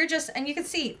 We're just, and you can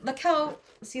see, look how,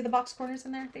 see the box corners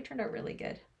in there? They turned out really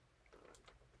good.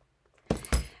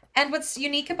 And what's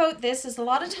unique about this is a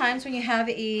lot of times when you have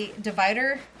a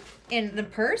divider in the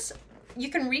purse, you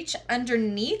can reach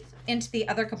underneath into the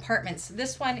other compartments.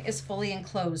 This one is fully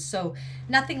enclosed, so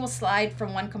nothing will slide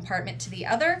from one compartment to the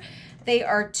other. They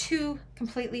are 2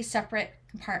 completely separate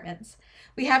compartments.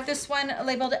 We have this one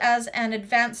labeled as an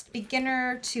advanced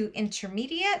beginner to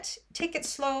intermediate. Take it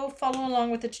slow, follow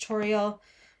along with the tutorial.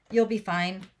 You'll be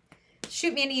fine.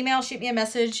 Shoot me an email, shoot me a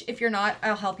message. If you're not,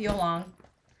 I'll help you along.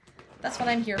 That's what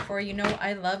I'm here for. You know,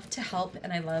 I love to help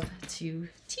and I love to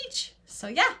teach. So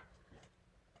yeah,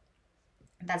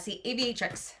 that's the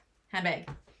Aviatrix handbag.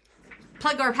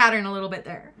 Plug our pattern a little bit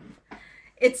there.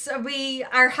 We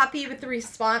are happy with the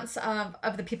response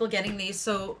of the people getting these.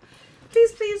 So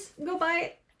please go buy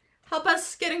it. Help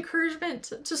us get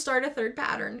encouragement to start a 3rd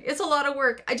pattern. It's a lot of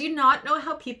work. I do not know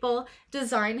how people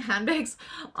design handbags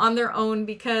on their own,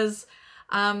 because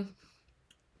Anna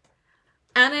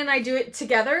and I do it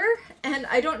together, and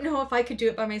I don't know if I could do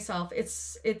it by myself.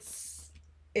 It's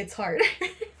hard,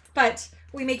 but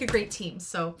we make a great team.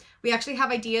 So we actually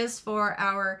have ideas for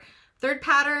our 3rd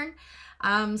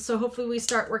pattern. So hopefully we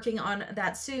start working on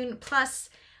that soon. Plus,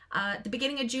 at the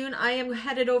beginning of June, I am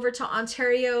headed over to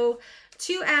Ontario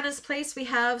to Anna's place. We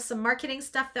have some marketing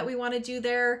stuff that we want to do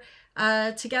there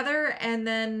together, and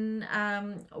then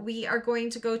we are going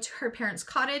to go to her parents'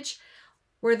 cottage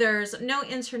where there's no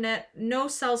internet, no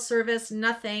cell service,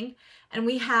 nothing, and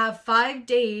we have 5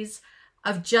 days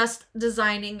of just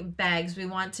designing bags. We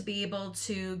want to be able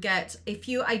to get a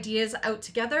few ideas out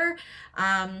together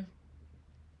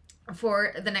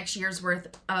for the next year's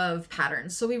worth of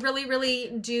patterns. So we really, really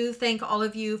do thank all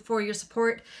of you for your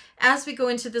support as we go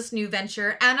into this new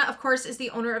venture. Anna, of course, is the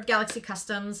owner of Galaxy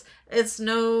Customs. It's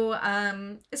no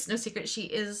secret she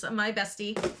is my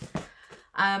bestie.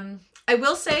 I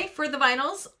will say for the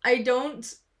vinyls, I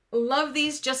don't love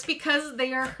these just because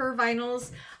they are her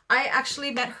vinyls. I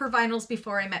actually met her vinyls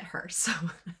before I met her. So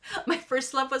my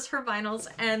first love was her vinyls,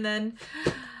 and then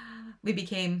we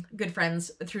became good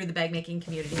friends through the bag making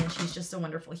community, and she's just a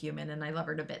wonderful human and I love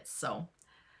her to bits. So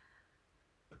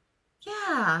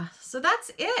yeah, so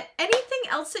that's it. Anything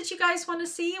else that you guys want to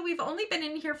see? We've only been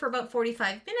in here for about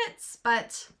 45 minutes,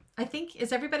 but I think,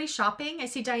 is everybody shopping? I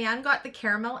see Diane got the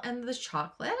caramel and the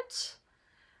chocolate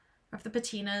of the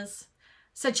patinas.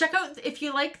 So check out, if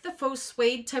you like the faux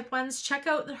suede type ones, check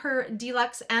out her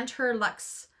deluxe and her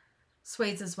luxe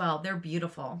suedes as well. They're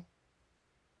beautiful.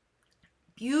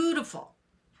 Beautiful.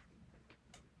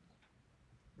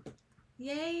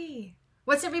 Yay.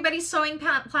 What's everybody's sewing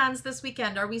plans this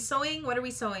weekend? Are we sewing? What are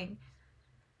we sewing?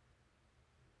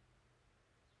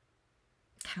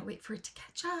 Can't wait for it to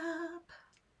catch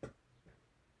up.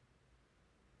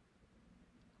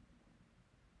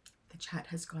 The chat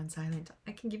has gone silent.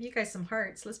 I can give you guys some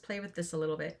hearts. Let's play with this a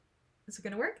little bit. Is it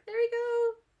going to work? There you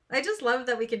go. I just love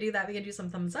that we can do that. We can do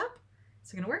some thumbs up.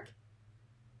 Is it going to work?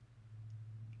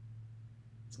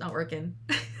 It's not working.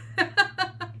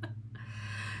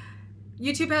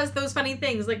 YouTube has those funny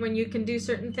things, like when you can do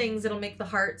certain things, it'll make the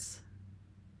hearts.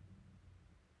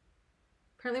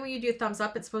 Apparently when you do a thumbs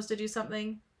up, it's supposed to do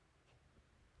something.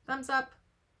 Thumbs up.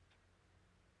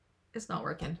 It's not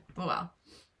working. Oh well.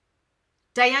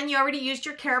 Diane, you already used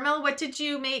your caramel. What did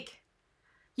you make?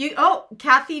 Oh,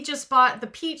 Kathy just bought the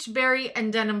peach, berry,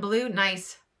 and denim blue.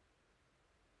 Nice.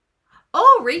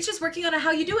 Oh, Rach is working on a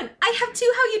how you doing. I have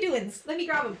 2 how you doings. Let me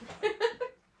grab them.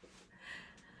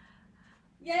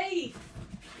 Yay.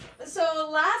 So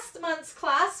last month's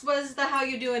class was the how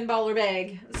you doing baller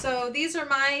bag. So these are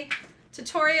my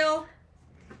tutorial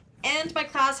and my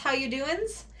class how you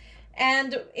doings.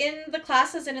 And in the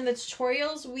classes and in the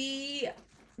tutorials, we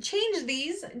change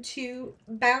these to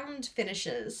bound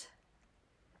finishes.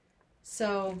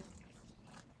 So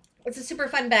it's a super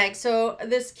fun bag. So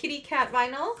this kitty cat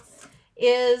vinyl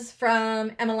is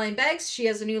from Emmeline Bags. She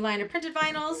has a new line of printed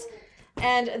vinyls.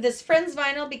 And this Friends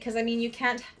vinyl, because I mean you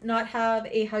can't not have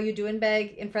a how you doing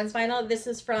bag in Friends vinyl. This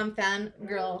is from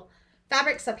Fangirl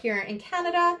Fabrics up here in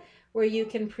Canada, where you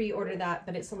can pre-order that,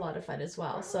 but it's a lot of fun as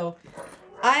well. So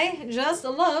I just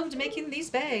loved making these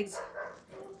bags.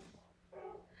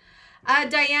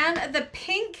 Diane, the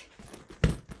pink,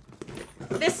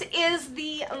 this is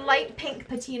the light pink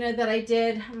patina that I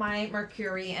did my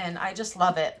Mercury in. I just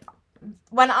love it.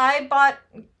 When I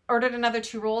ordered another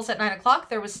 2 rolls at 9 o'clock,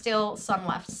 there was still some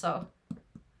left, so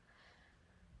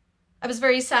I was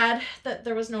very sad that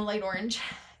there was no light orange.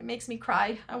 It makes me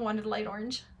cry. I wanted light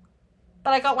orange,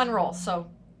 but I got 1 roll, so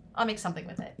I'll make something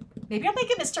with it. Maybe I'll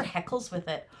make a Mr. Heckles with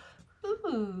it.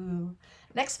 Ooh.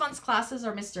 Next month's classes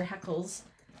are Mr. Heckles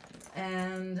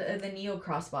and the Neo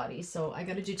crossbody, so I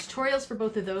got to do tutorials for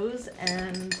both of those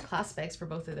and class bags for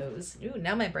both of those. Ooh,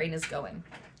 now my brain is going.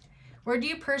 Where do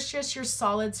you purchase your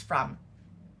solids from?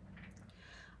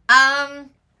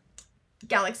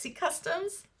 Galaxy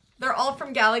Customs. They're all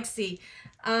from Galaxy.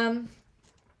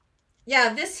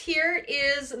 Yeah, this here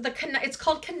is it's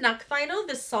called Canuck vinyl,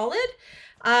 this solid.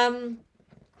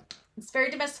 It's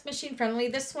very domestic machine friendly.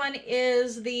 This one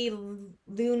is the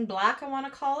Loon Black, I want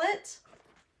to call it.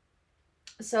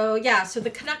 So yeah, so the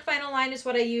Canuck vinyl line is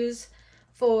what I use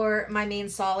for my main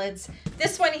solids.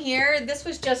 This one here, this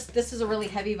is a really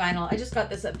heavy vinyl. I just got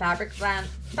this at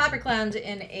Fabricland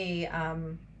in a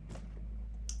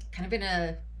kind of in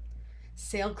a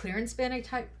sale clearance bin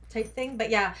type thing. But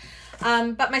yeah,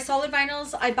 but my solid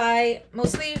vinyls I buy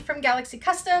mostly from Galaxy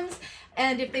Customs,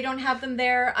 and if they don't have them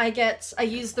there, I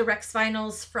use the Rex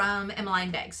vinyls from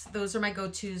Emmeline Bags. Those are my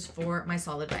go-tos for my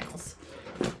solid vinyls.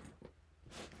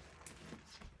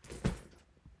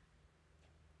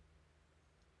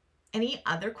 Any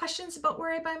other questions about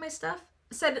where I buy my stuff?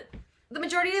 I said the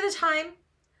majority of the time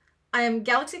I am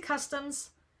Galaxy Customs,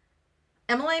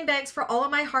 Emmeline Bags for all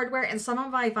of my hardware and some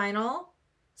of my vinyl.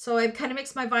 So I've kind of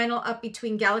mixed my vinyl up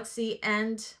between Galaxy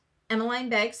and Emmeline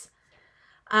Bags.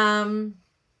 Probably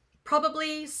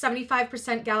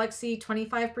 75% Galaxy,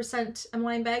 25%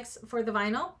 Emmeline Bags for the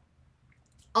vinyl.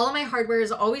 All of my hardware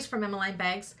is always from Emmeline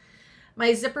Bags.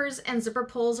 My zippers and zipper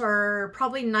pulls are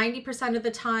probably 90% of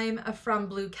the time from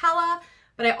Blue Calla,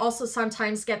 but I also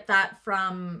sometimes get that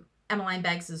from Emmeline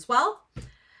Bags as well.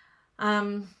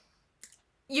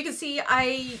 You can see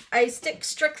I stick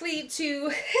strictly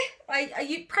to,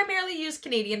 I primarily use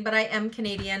Canadian, but I am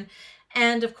Canadian.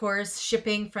 And of course,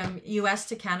 shipping from US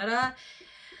to Canada.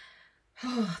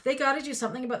 Oh, they got to do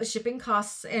something about the shipping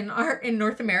costs in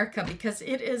North America, because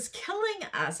it is killing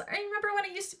us. I remember when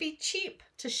it used to be cheap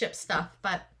to ship stuff,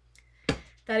 but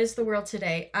that is the world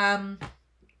today.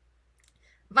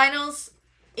 Vinyls,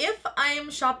 if I am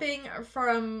shopping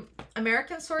from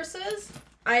American sources,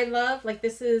 I love, like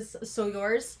this is So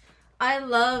Yours. I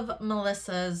love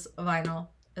Melissa's vinyl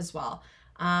as well.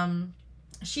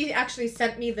 She actually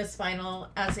sent me this vinyl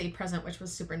as a present, which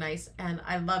was super nice, and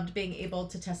I loved being able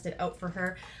to test it out for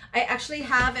her. I actually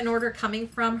have an order coming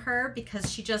from her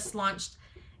because she just launched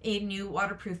a new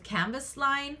waterproof canvas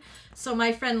line. So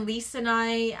my friend Lisa and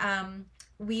I,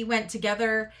 we went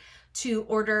together to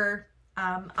order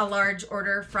a large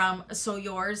order from So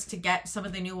Yours to get some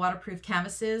of the new waterproof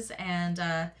canvases,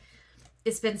 and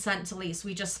it's been sent to Lise.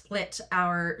 We just split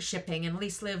our shipping, and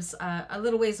Lise lives a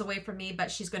little ways away from me,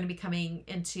 but she's going to be coming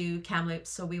into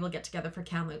Kamloops, so we will get together for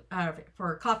Kamloops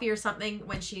for coffee or something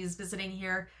when she's visiting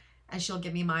here, and she'll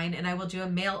give me mine, and I will do a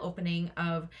mail opening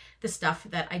of the stuff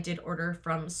that I did order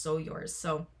from So Yours.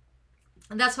 So,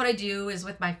 and that's what I do is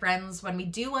with my friends when we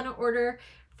do want to order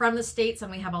from the States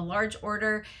and we have a large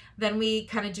order, then we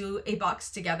kind of do a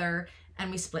box together and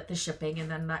we split the shipping,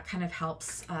 and then that kind of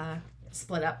helps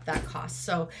split up that cost.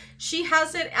 So she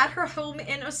has it at her home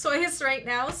in Osoyoos right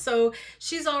now, so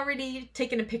she's already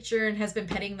taken a picture and has been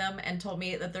petting them and told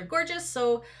me that they're gorgeous.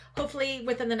 So hopefully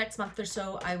within the next month or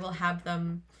so I will have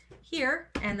them here,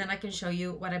 and then I can show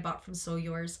you what I bought from So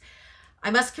Yours. I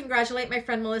must congratulate my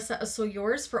friend Melissa at So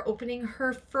Yours for opening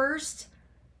her first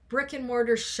brick and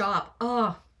mortar shop.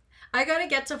 Oh, I gotta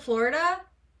get to Florida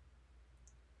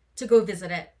to go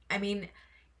visit it. I mean,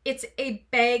 it's a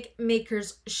bag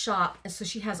maker's shop. So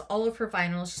she has all of her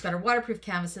vinyls. She's got her waterproof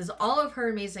canvases, all of her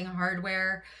amazing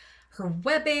hardware, her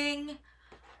webbing.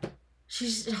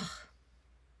 She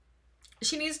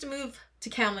needs to move to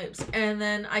Kamloops, and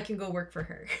then I can go work for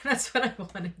her. That's what I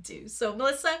want to do. So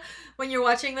Melissa, when you're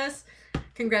watching this,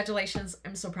 congratulations.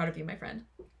 I'm so proud of you, my friend.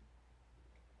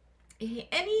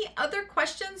 Any other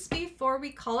questions before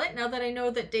we call it? Now that I know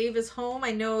that Dave is home,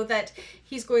 I know that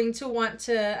he's going to want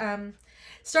to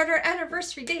start our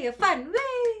anniversary day of fun.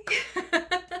 Way!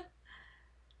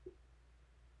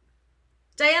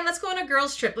 Diane, let's go on a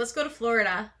girls trip. Let's go to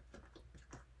Florida.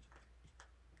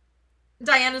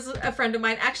 Diane is a friend of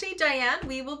mine. Actually, Diane,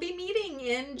 we will be meeting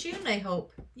in June, I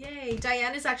hope. Yay.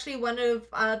 Diane is actually one of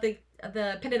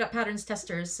the Pinned Up Patterns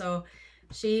testers. So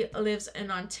she lives in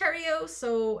Ontario.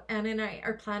 So Anna and I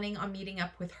are planning on meeting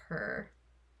up with her.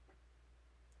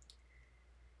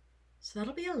 So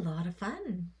that'll be a lot of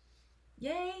fun.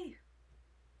 Yay.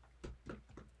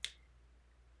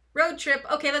 Road trip.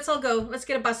 Okay, let's all go. Let's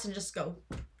get a bus and just go.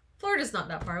 Florida's not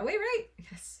that far away, right?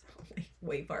 Yes,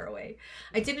 way far away.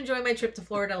 I did enjoy my trip to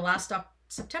Florida last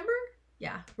September.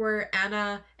 Yeah, where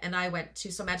Anna and I went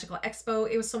to So Magical Expo.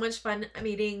 It was so much fun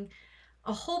meeting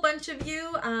a whole bunch of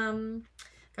you.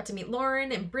 Got to meet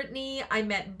Lauren and Brittany. I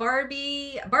met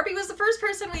Barbie. Barbie was the first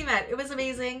person we met. It was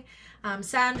amazing.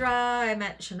 Sandra. I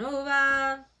met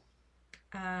Shanova.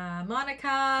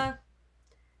 Monica.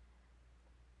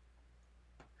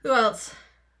 Who else?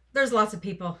 There's lots of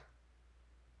people.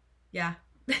 Yeah.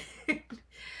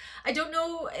 I don't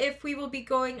know if we will be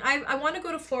going. I want to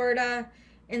go to Florida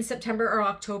in September or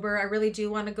October. I really do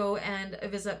want to go and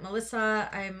visit Melissa.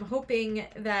 I'm hoping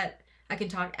that I can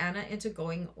talk Anna into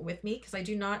going with me because I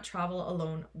do not travel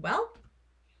alone well.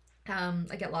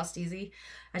 I get lost easy.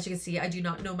 As you can see, I do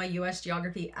not know my US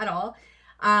geography at all.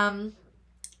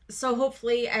 So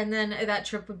hopefully, and then that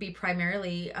trip would be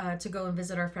primarily to go and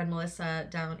visit our friend Melissa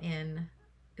down in,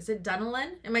 is it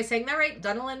Dunedin? Am I saying that right?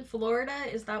 Dunedin, Florida?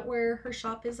 Is that where her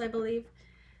shop is, I believe?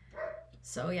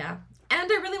 So yeah.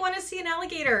 And I really want to see an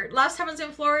alligator. Last time I was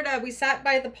in Florida, we sat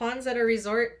by the ponds at a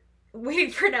resort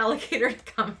waiting for an alligator to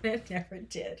come, and it never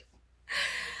did.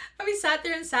 And we sat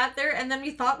there, and then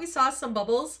we thought we saw some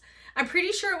bubbles. I'm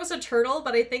pretty sure it was a turtle,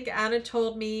 but I think Anna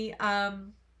told me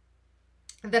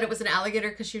that it was an alligator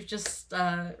because she was just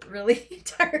really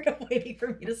tired of waiting for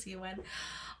me to see one.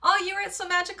 Oh, you were at So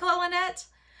Magical, Lynette?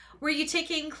 Were you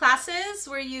taking classes?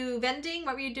 Were you vending?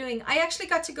 What were you doing? I actually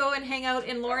got to go and hang out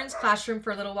in Lauren's classroom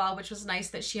for a little while, which was nice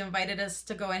that she invited us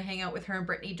to go and hang out with her and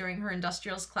Brittany during her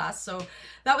industrials class. So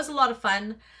that was a lot of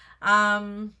fun.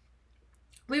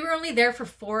 we were only there for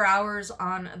 4 hours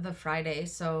on the Friday.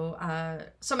 So,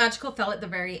 so Magical fell at the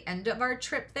very end of our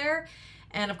trip there.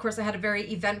 And of course I had a very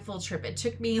eventful trip. It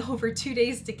took me over 2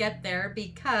 days to get there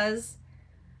because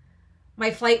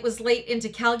my flight was late into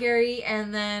Calgary,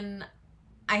 and then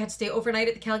I had to stay overnight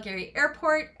at the Calgary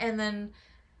airport, and then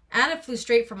Anna flew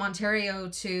straight from Ontario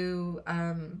to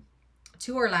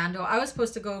Orlando. I was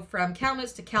supposed to go from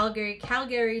Kamloops to Calgary,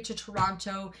 Calgary to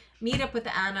Toronto, meet up with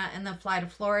Anna, and then fly to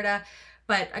Florida.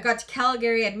 But I got to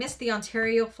Calgary. I missed the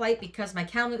Ontario flight because my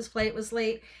Kamloops flight was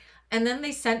late. And then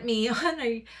they sent me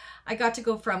on I got to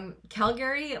go from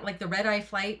Calgary, like the red-eye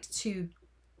flight, to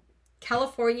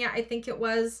California, I think it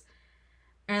was.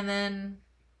 And then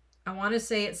I want to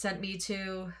say it sent me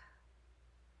to,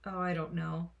 oh, I don't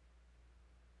know.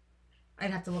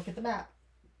 I'd have to look at the map.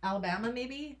 Alabama,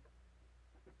 maybe?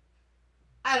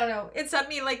 I don't know. It sent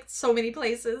me like so many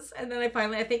places. And then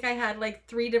I think I had like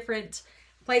 3 different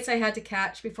flights I had to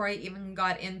catch before I even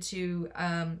got into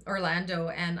Orlando.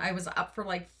 And I was up for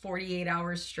like 48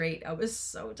 hours straight. I was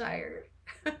so tired.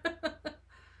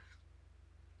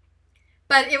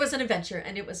 But it was an adventure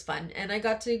and it was fun. And I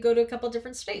got to go to a couple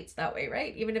different states that way,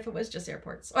 right? Even if it was just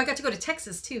airports. Oh, I got to go to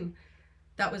Texas too.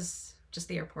 That was just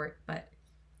the airport. But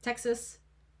Texas,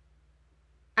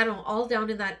 I don't know, all down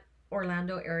in that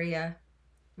Orlando area,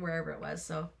 wherever it was.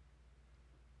 So,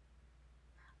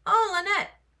 oh, Lynette,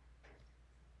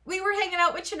 we were hanging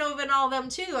out with Chenova and all of them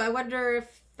too. I wonder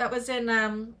if that was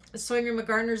in Sawyer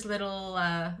McGarner's little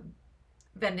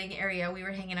vending area. We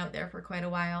were hanging out there for quite a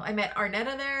while. I met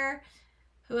Arnetta there.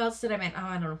 Who else did I meet? Oh,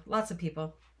 I don't know. Lots of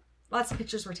people. Lots of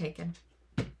pictures were taken.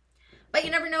 But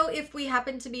you never know if we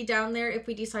happen to be down there, if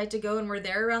we decide to go and we're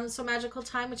there around the So Magical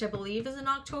time, which I believe is in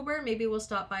October. Maybe we'll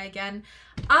stop by again.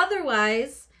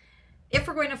 Otherwise, if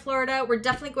we're going to Florida, we're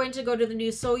definitely going to go to the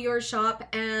new So Your shop,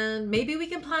 and maybe we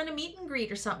can plan a meet and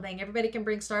greet or something. Everybody can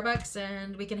bring Starbucks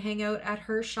and we can hang out at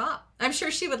her shop. I'm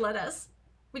sure she would let us.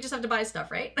 We just have to buy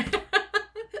stuff, right?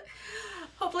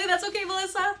 Hopefully that's okay,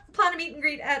 Melissa. Plan a meet and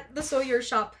greet at the So Your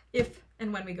shop if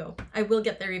and when we go. I will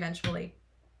get there eventually.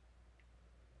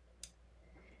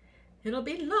 It'll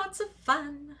be lots of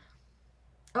fun.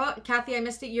 Oh, Kathy, I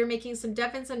missed it. You're making some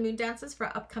Devons and moon dances for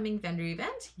upcoming vendor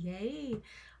event. Yay.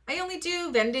 I only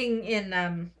do vending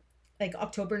in like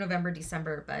October, November,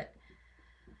 December, but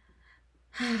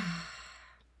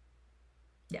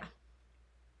yeah.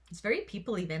 It's very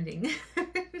people-y vending.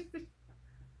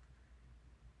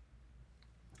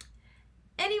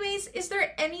 Anyways, is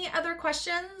there any other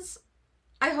questions?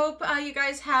 I hope you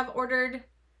guys have ordered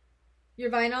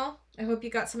your vinyl. I hope you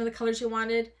got some of the colors you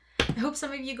wanted. I hope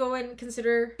some of you go and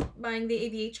consider buying the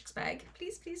AVHX bag.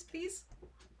 Please, please, please.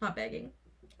 Not begging.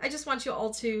 I just want you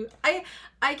all to...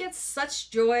 I get such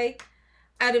joy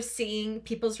out of seeing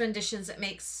people's renditions it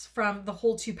makes from the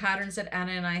whole 2 patterns that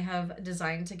Anna and I have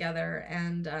designed together.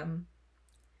 And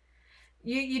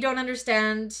you don't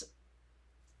understand...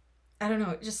 I don't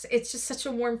know, it's just such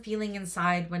a warm feeling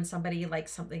inside when somebody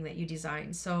likes something that you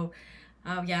design. So,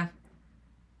 yeah.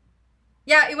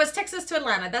 Yeah, it was Texas to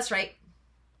Atlanta. That's right.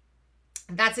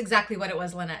 That's exactly what it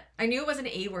was, Lynette. I knew it was an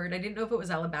A word. I didn't know if it was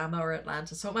Alabama or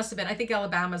Atlanta. So it must have been. I think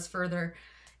Alabama's further.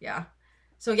 Yeah.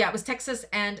 So, yeah, it was Texas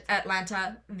and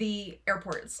Atlanta, the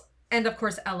airports. And, of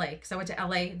course, LA. Because I went to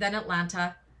LA, then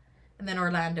Atlanta, and then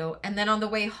Orlando. And then on the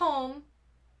way home,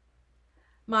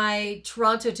 my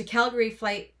Toronto to Calgary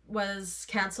flight was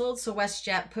canceled, so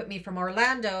WestJet put me from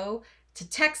Orlando to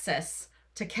Texas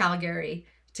to Calgary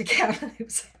to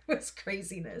Kamloops. It was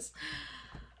craziness.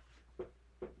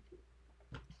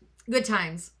 Good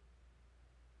times.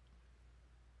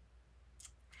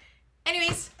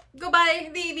 Anyways, go buy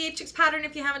the AVHX pattern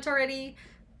if you haven't already.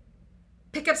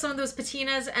 Pick up some of those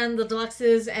patinas and the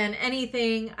deluxes, and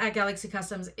anything at Galaxy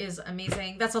Customs is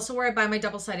amazing. That's also where I buy my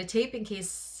double-sided tape, in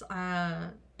case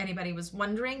anybody was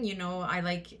wondering. You know, I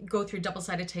like go through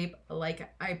double-sided tape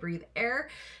like I breathe air.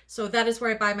 So that is where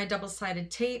I buy my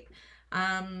double-sided tape.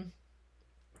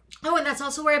 Oh, and that's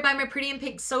also where I buy my pretty and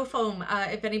pink sew foam.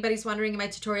 If anybody's wondering, in my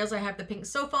tutorials I have the pink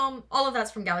sew foam. All of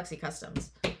that's from Galaxy Customs.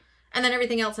 And then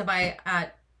everything else I buy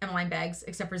at Emmeline Bags,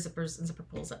 except for zippers and zipper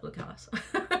pulls at Blue House.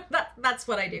 That's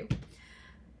what I do.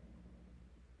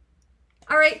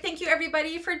 All right, thank you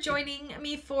everybody for joining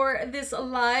me for this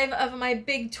live of my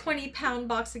big 20-pound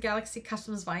box of Galaxy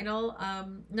Customs vinyl.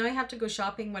 Now I have to go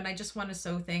shopping when I just want to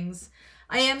sew things.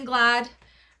 I am glad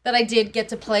that I did get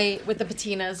to play with the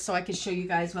patinas so I could show you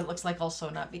guys what it looks like all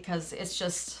sewn up, because it's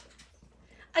just...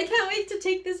 I can't wait to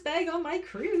take this bag on my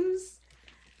cruise.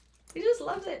 I just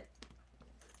love it.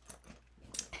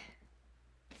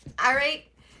 All right.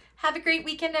 Have a great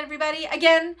weekend, everybody.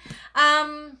 Again,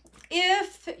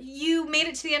 if you made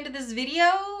it to the end of this video,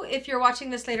 if you're watching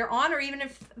this later on, or even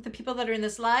if the people that are in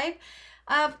this live,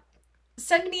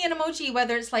 send me an emoji,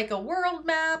 whether it's like a world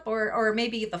map or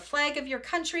maybe the flag of your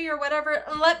country or whatever.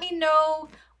 Let me know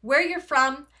where you're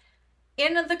from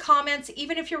in the comments,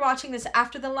 even if you're watching this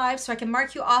after the live, so I can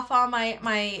mark you off on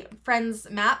my friend's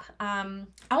map. I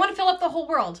want to fill up the whole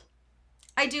world.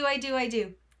 I do.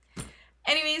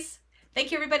 Anyways,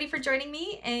 thank you everybody for joining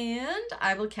me, and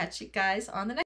I will catch you guys on the next